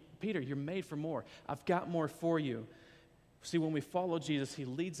him, Peter, you're made for more. I've got more for you. See, when we follow Jesus, he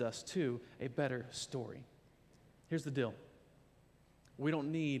leads us to a better story. Here's the deal. We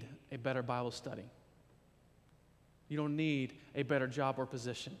don't need a better Bible study. You don't need a better job or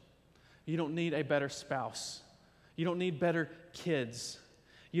position. You don't need a better spouse. You don't need better kids.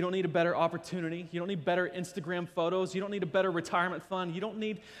 You don't need a better opportunity. You don't need better Instagram photos. You don't need a better retirement fund. You don't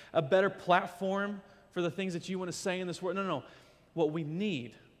need a better platform for the things that you want to say in this world. No. What we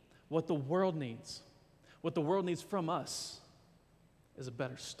need, what the world needs from us is a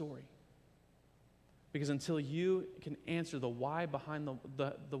better story. Because until you can answer the why behind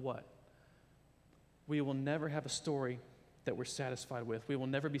the what, we will never have a story that we're satisfied with. We will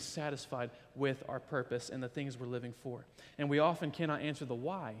never be satisfied with our purpose and the things we're living for. And we often cannot answer the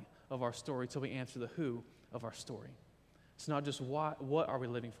why of our story till we answer the who of our story. It's not just what are we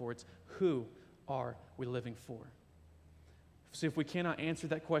living for, it's who are we living for. See, if we cannot answer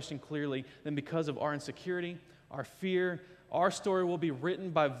that question clearly, then because of our insecurity, our fear, our story will be written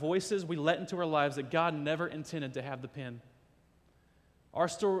by voices we let into our lives that God never intended to have the pen. Our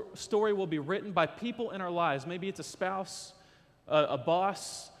story will be written by people in our lives. Maybe it's a spouse, a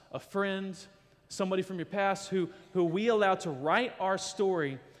boss, a friend, somebody from your past who we allow to write our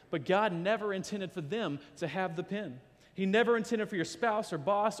story, but God never intended for them to have the pen. He never intended for your spouse or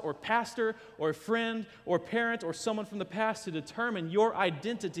boss or pastor or friend or parent or someone from the past to determine your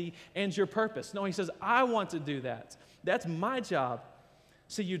identity and your purpose. No, he says, I want to do that. That's my job.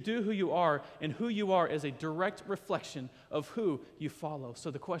 So you do who you are, and who you are is a direct reflection of who you follow. So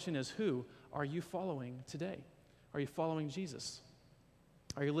the question is, who are you following today? Are you following Jesus?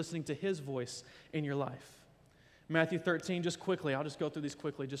 Are you listening to his voice in your life? Matthew 13, just quickly, I'll just go through these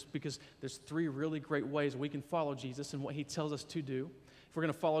quickly just because there's 3 really great ways we can follow Jesus and what he tells us to do. If we're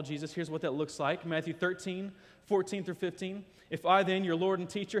going to follow Jesus, here's what that looks like. Matthew 13, 14 through 15. If I then, your Lord and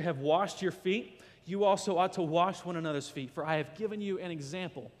teacher, have washed your feet, you also ought to wash one another's feet. For I have given you an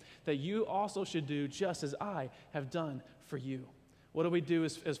example that you also should do just as I have done for you. What do we do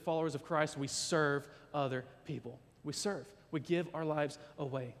as followers of Christ? We serve other people. We serve. We give our lives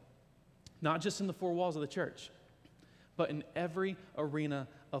away. Not just in the 4 walls of the church, but in every arena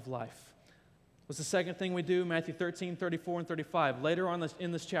of life. What's the second thing we do? Matthew 13, 34, and 35. Later on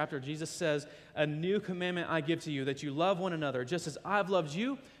in this chapter, Jesus says, a new commandment I give to you, that you love one another. Just as I've loved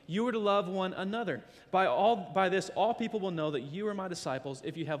you, you are to love one another. By this, all people will know that you are my disciples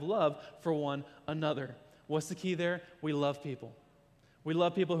if you have love for one another. What's the key there? We love people. We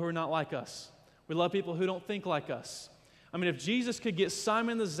love people who are not like us. We love people who don't think like us. I mean, if Jesus could get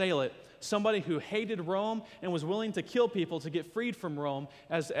Simon the Zealot, somebody who hated Rome and was willing to kill people to get freed from Rome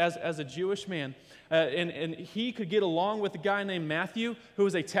as a Jewish man, and he could get along with a guy named Matthew, who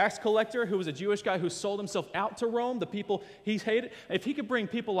was a tax collector, who was a Jewish guy who sold himself out to Rome, the people he hated. If he could bring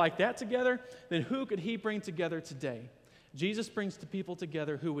people like that together, then who could he bring together today? Jesus brings the people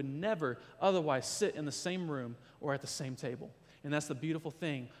together who would never otherwise sit in the same room or at the same table. And that's the beautiful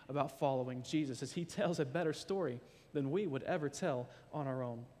thing about following Jesus, is he tells a better story than we would ever tell on our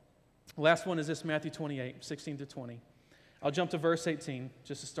own. Last one is this, Matthew 28, 16 to 20. I'll jump to verse 18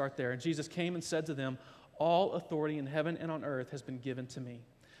 just to start there. And Jesus came and said to them, all authority in heaven and on earth has been given to me.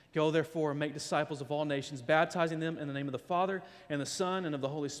 Go therefore and make disciples of all nations, baptizing them in the name of the Father and the Son and of the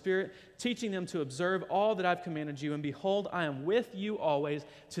Holy Spirit, teaching them to observe all that I've commanded you. And behold, I am with you always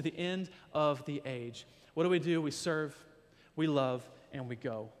to the end of the age. What do? We serve, we love, and we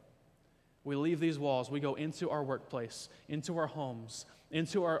go. We leave these walls. We go into our workplace, into our homes,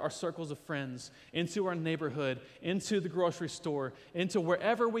 into our circles of friends, into our neighborhood, into the grocery store, into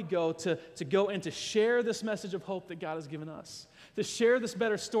wherever we go to go and to share this message of hope that God has given us, to share this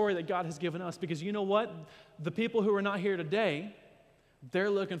better story that God has given us. Because you know what? The people who are not here today, they're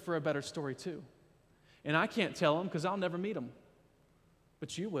looking for a better story too. And I can't tell them because I'll never meet them.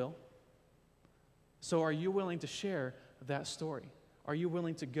 But you will. So are you willing to share that story? Are you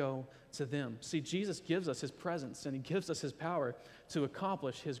willing to go to them? See, Jesus gives us his presence and he gives us his power to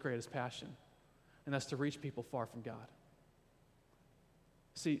accomplish his greatest passion, and that's to reach people far from God.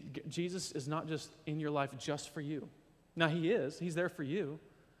 See, Jesus is not just in your life just for you. Now, he's there for you,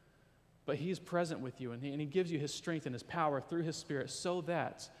 but he is present with you, and he gives you his strength and his power through his Spirit so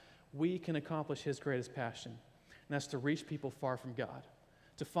that we can accomplish his greatest passion, and that's to reach people far from God,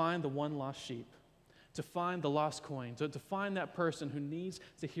 to find the one lost sheep, to find the lost coin, to find that person who needs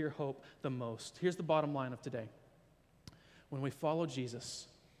to hear hope the most. Here's the bottom line of today. When we follow Jesus,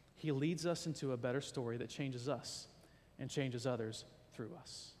 he leads us into a better story that changes us and changes others through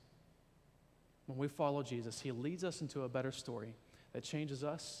us. When we follow Jesus, he leads us into a better story that changes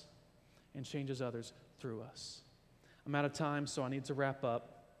us and changes others through us. I'm out of time, so I need to wrap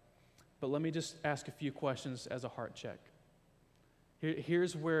up. But let me just ask a few questions as a heart check.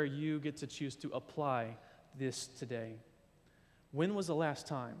 Here's where you get to choose to apply this today. When was the last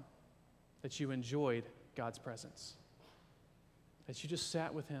time that you enjoyed God's presence? That you just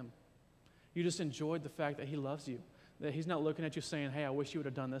sat with him You just enjoyed the fact that he loves you, that he's not looking at you saying, hey, I wish you would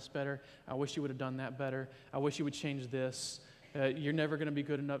have done this better. I wish you would have done that better. I wish you would change this. You're never going to be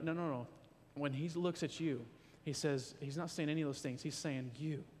good enough. No, no, no. When he looks at you, he says, he's not saying any of those things. He's saying,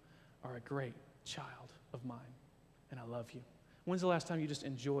 you are a great child of mine, and I love you. When's the last time you just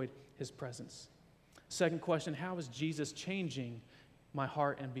enjoyed his presence? Second question, how is Jesus changing my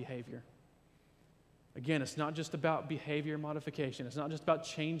heart and behavior? Again, it's not just about behavior modification. It's not just about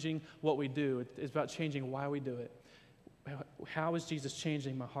changing what we do. It's about changing why we do it. How is Jesus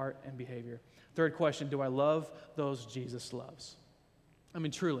changing my heart and behavior? Third question, do I love those Jesus loves? I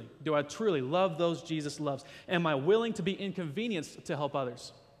mean, truly, do I truly love those Jesus loves? Am I willing to be inconvenienced to help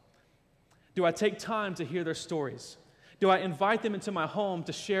others? Do I take time to hear their stories? Do I invite them into my home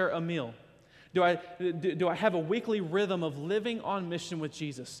to share a meal? Do I have a weekly rhythm of living on mission with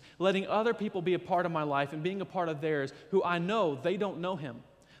Jesus, letting other people be a part of my life and being a part of theirs who I know they don't know him?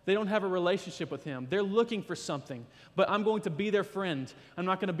 They don't have a relationship with him. They're looking for something, but I'm going to be their friend. I'm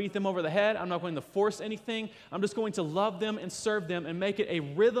not going to beat them over the head. I'm not going to force anything. I'm just going to love them and serve them and make it a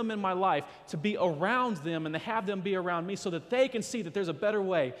rhythm in my life to be around them and to have them be around me so that they can see that there's a better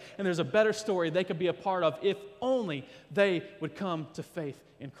way and there's a better story they could be a part of if only they would come to faith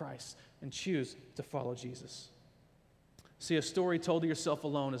in Christ and choose to follow Jesus. See, a story told to yourself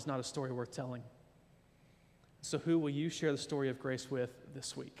alone is not a story worth telling. So who will you share the story of grace with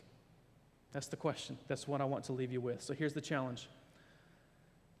this week? That's the question. That's what I want to leave you with. So here's the challenge.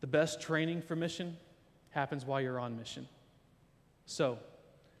 The best training for mission happens while you're on mission. So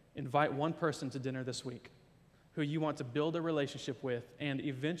invite one person to dinner this week who you want to build a relationship with, and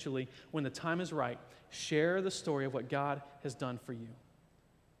eventually, when the time is right, share the story of what God has done for you.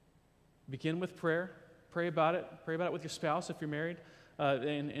 Begin with prayer. Pray about it. Pray about it with your spouse if you're married,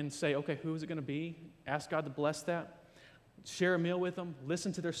 and say, okay, who is it going to be? Ask God to bless that. Share a meal with them.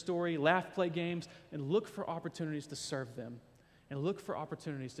 Listen to their story. Laugh, play games, and look for opportunities to serve them. And look for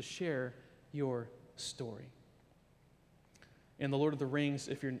opportunities to share your story. In The Lord of the Rings,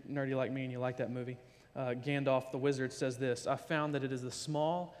 if you're nerdy like me and you like that movie, Gandalf the wizard says this, I found that it is the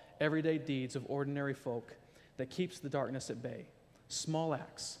small, everyday deeds of ordinary folk that keeps the darkness at bay. Small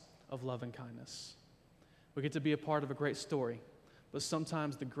acts of love and kindness. We get to be a part of a great story, but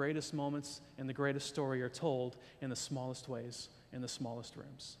sometimes the greatest moments and the greatest story are told in the smallest ways, in the smallest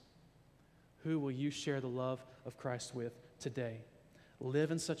rooms. Who will you share the love of Christ with today?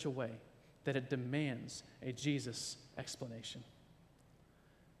 Live in such a way that it demands a Jesus explanation.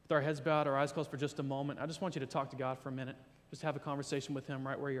 With our heads bowed, our eyes closed for just a moment, I just want you to talk to God for a minute. Just have a conversation with him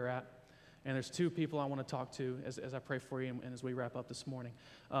right where you're at. And there's two people I want to talk to as I pray for you and as we wrap up this morning.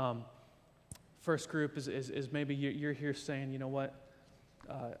 First group is maybe you're here saying, you know what,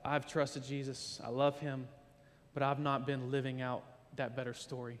 I've trusted Jesus, I love him, but I've not been living out that better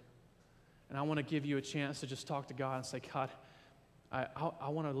story. And I want to give you a chance to just talk to God and say, God, I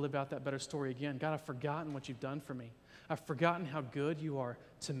want to live out that better story again. God, I've forgotten what you've done for me. I've forgotten how good you are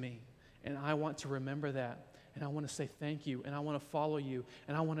to me. And I want to remember that. And I want to say thank you, and I want to follow you,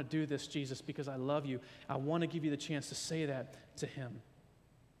 and I want to do this, Jesus, because I love you. I want to give you the chance to say that to him.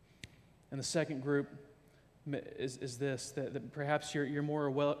 And the second group is this, that perhaps you're more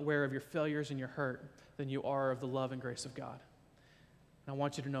aware of your failures and your hurt than you are of the love and grace of God. And I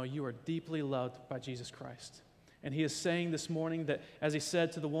want you to know you are deeply loved by Jesus Christ. And he is saying this morning that, as he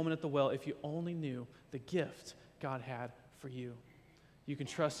said to the woman at the well, if you only knew the gift God had for you, you can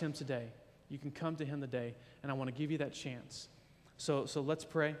trust him today. You can come to him today, and I want to give you that chance. So let's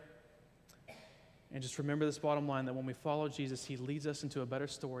pray. And just remember this bottom line, that when we follow Jesus, he leads us into a better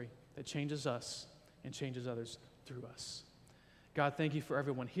story that changes us and changes others through us. God, thank you for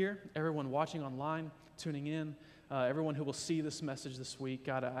everyone here, everyone watching online, tuning in, everyone who will see this message this week.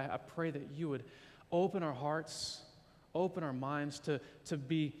 God, I pray that you would open our hearts, open our minds to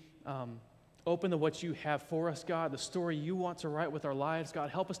be open to what you have for us, God, the story you want to write with our lives. God,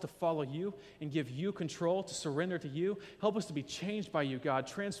 help us to follow you and give you control, to surrender to you. Help us to be changed by you, God,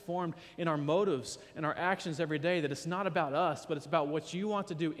 transformed in our motives and our actions every day, that it's not about us, but it's about what you want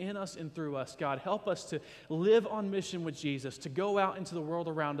to do in us and through us. God, help us to live on mission with Jesus, to go out into the world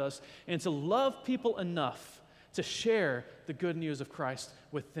around us and to love people enough to share the good news of Christ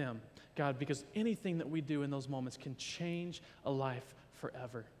with them, God, because anything that we do in those moments can change a life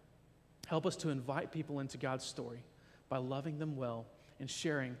forever. Help us to invite people into God's story by loving them well and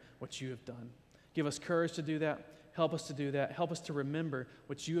sharing what you have done. Give us courage to do that. Help us to do that. Help us to remember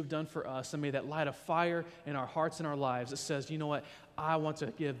what you have done for us, and may that light a fire in our hearts and our lives that says, you know what, I want to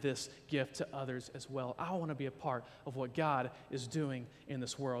give this gift to others as well. I want to be a part of what God is doing in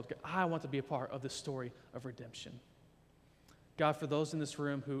this world. I want to be a part of this story of redemption. God, for those in this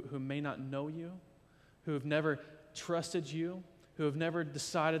room who may not know you, who have never trusted you, who have never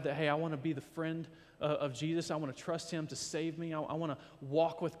decided that, hey, I want to be the friend of Jesus. I want to trust him to save me. I want to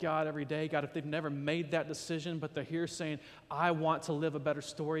walk with God every day. God, if they've never made that decision, but they're here saying, I want to live a better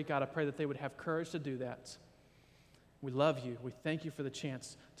story, God, I pray that they would have courage to do that. We love you. We thank you for the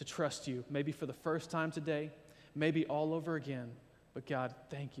chance to trust you, maybe for the first time today, maybe all over again. But God,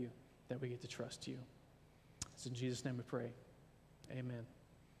 thank you that we get to trust you. It's in Jesus' name we pray. Amen.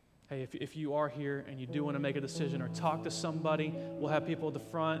 Hey, if you are here and you do want to make a decision or talk to somebody, we'll have people at the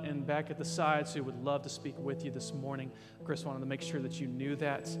front and back at the sides who would love to speak with you this morning. Chris wanted to make sure that you knew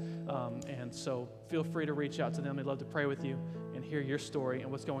that. And so feel free to reach out to them. They'd love to pray with you and hear your story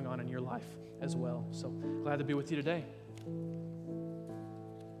and what's going on in your life as well. So glad to be with you today.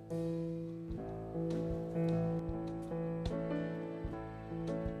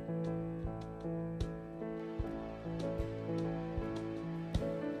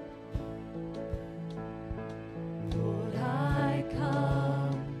 Lord, I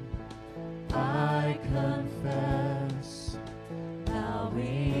come, I confess,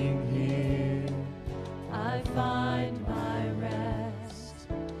 bowing here, I find my rest.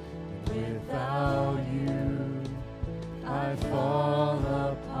 Without you, I fall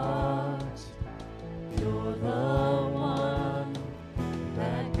apart. You're the one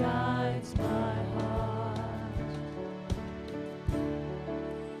that guides my heart.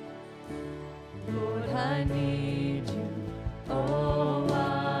 Lord, I need you. Oh,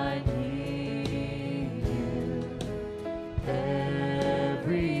 I need you.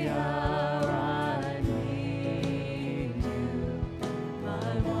 Every hour I need you.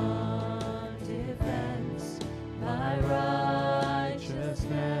 My one defense, my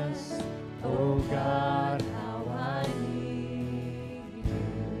righteousness. Oh God, how I need you.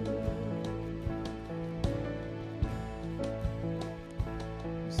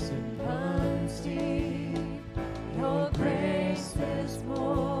 Sin runs deep, your grace is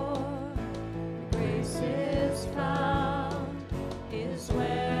more. Grace is found, is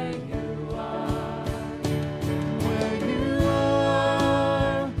where you are. Where you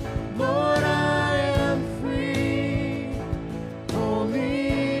are, Lord, I am free.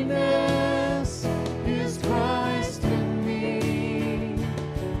 Holiness is Christ in me.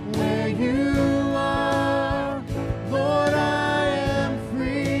 Where you are, Lord, I am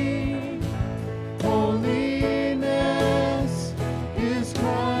free. Holiness is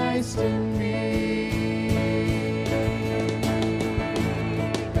Christ in me.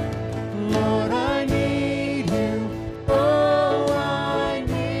 Lord, I need you. Oh, I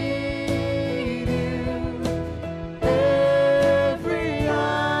need you. Every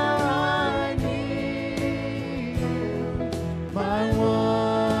hour I need you. My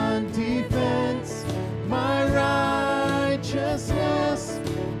one defense, my righteousness.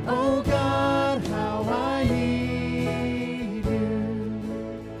 Oh God, how I need you.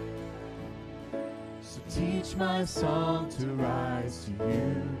 So teach my song to rise to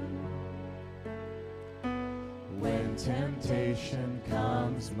you. When temptation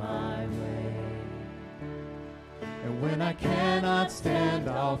comes my way, and when I cannot stand,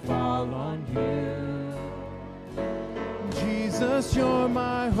 I'll fall on you. Jesus, you're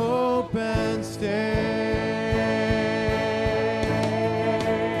my hope and stay.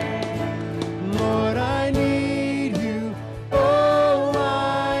 Lord, I need you. Oh,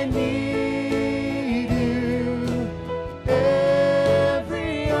 I need you.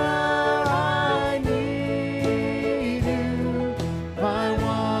 Every hour I need you. My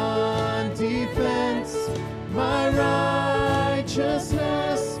one defense, my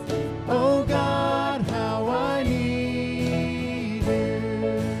righteousness. Oh God, how I need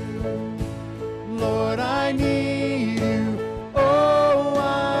you. Lord, I need you. Oh,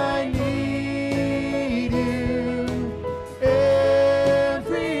 I need you.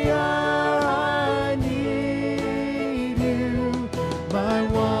 Every hour I need you. My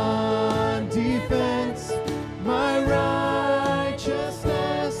one defense, my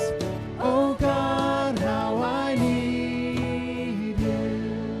righteousness. Oh God, how I need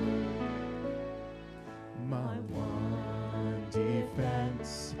you. My one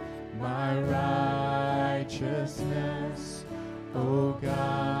defense, my righteousness. Oh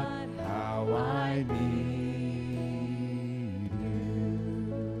God, how I need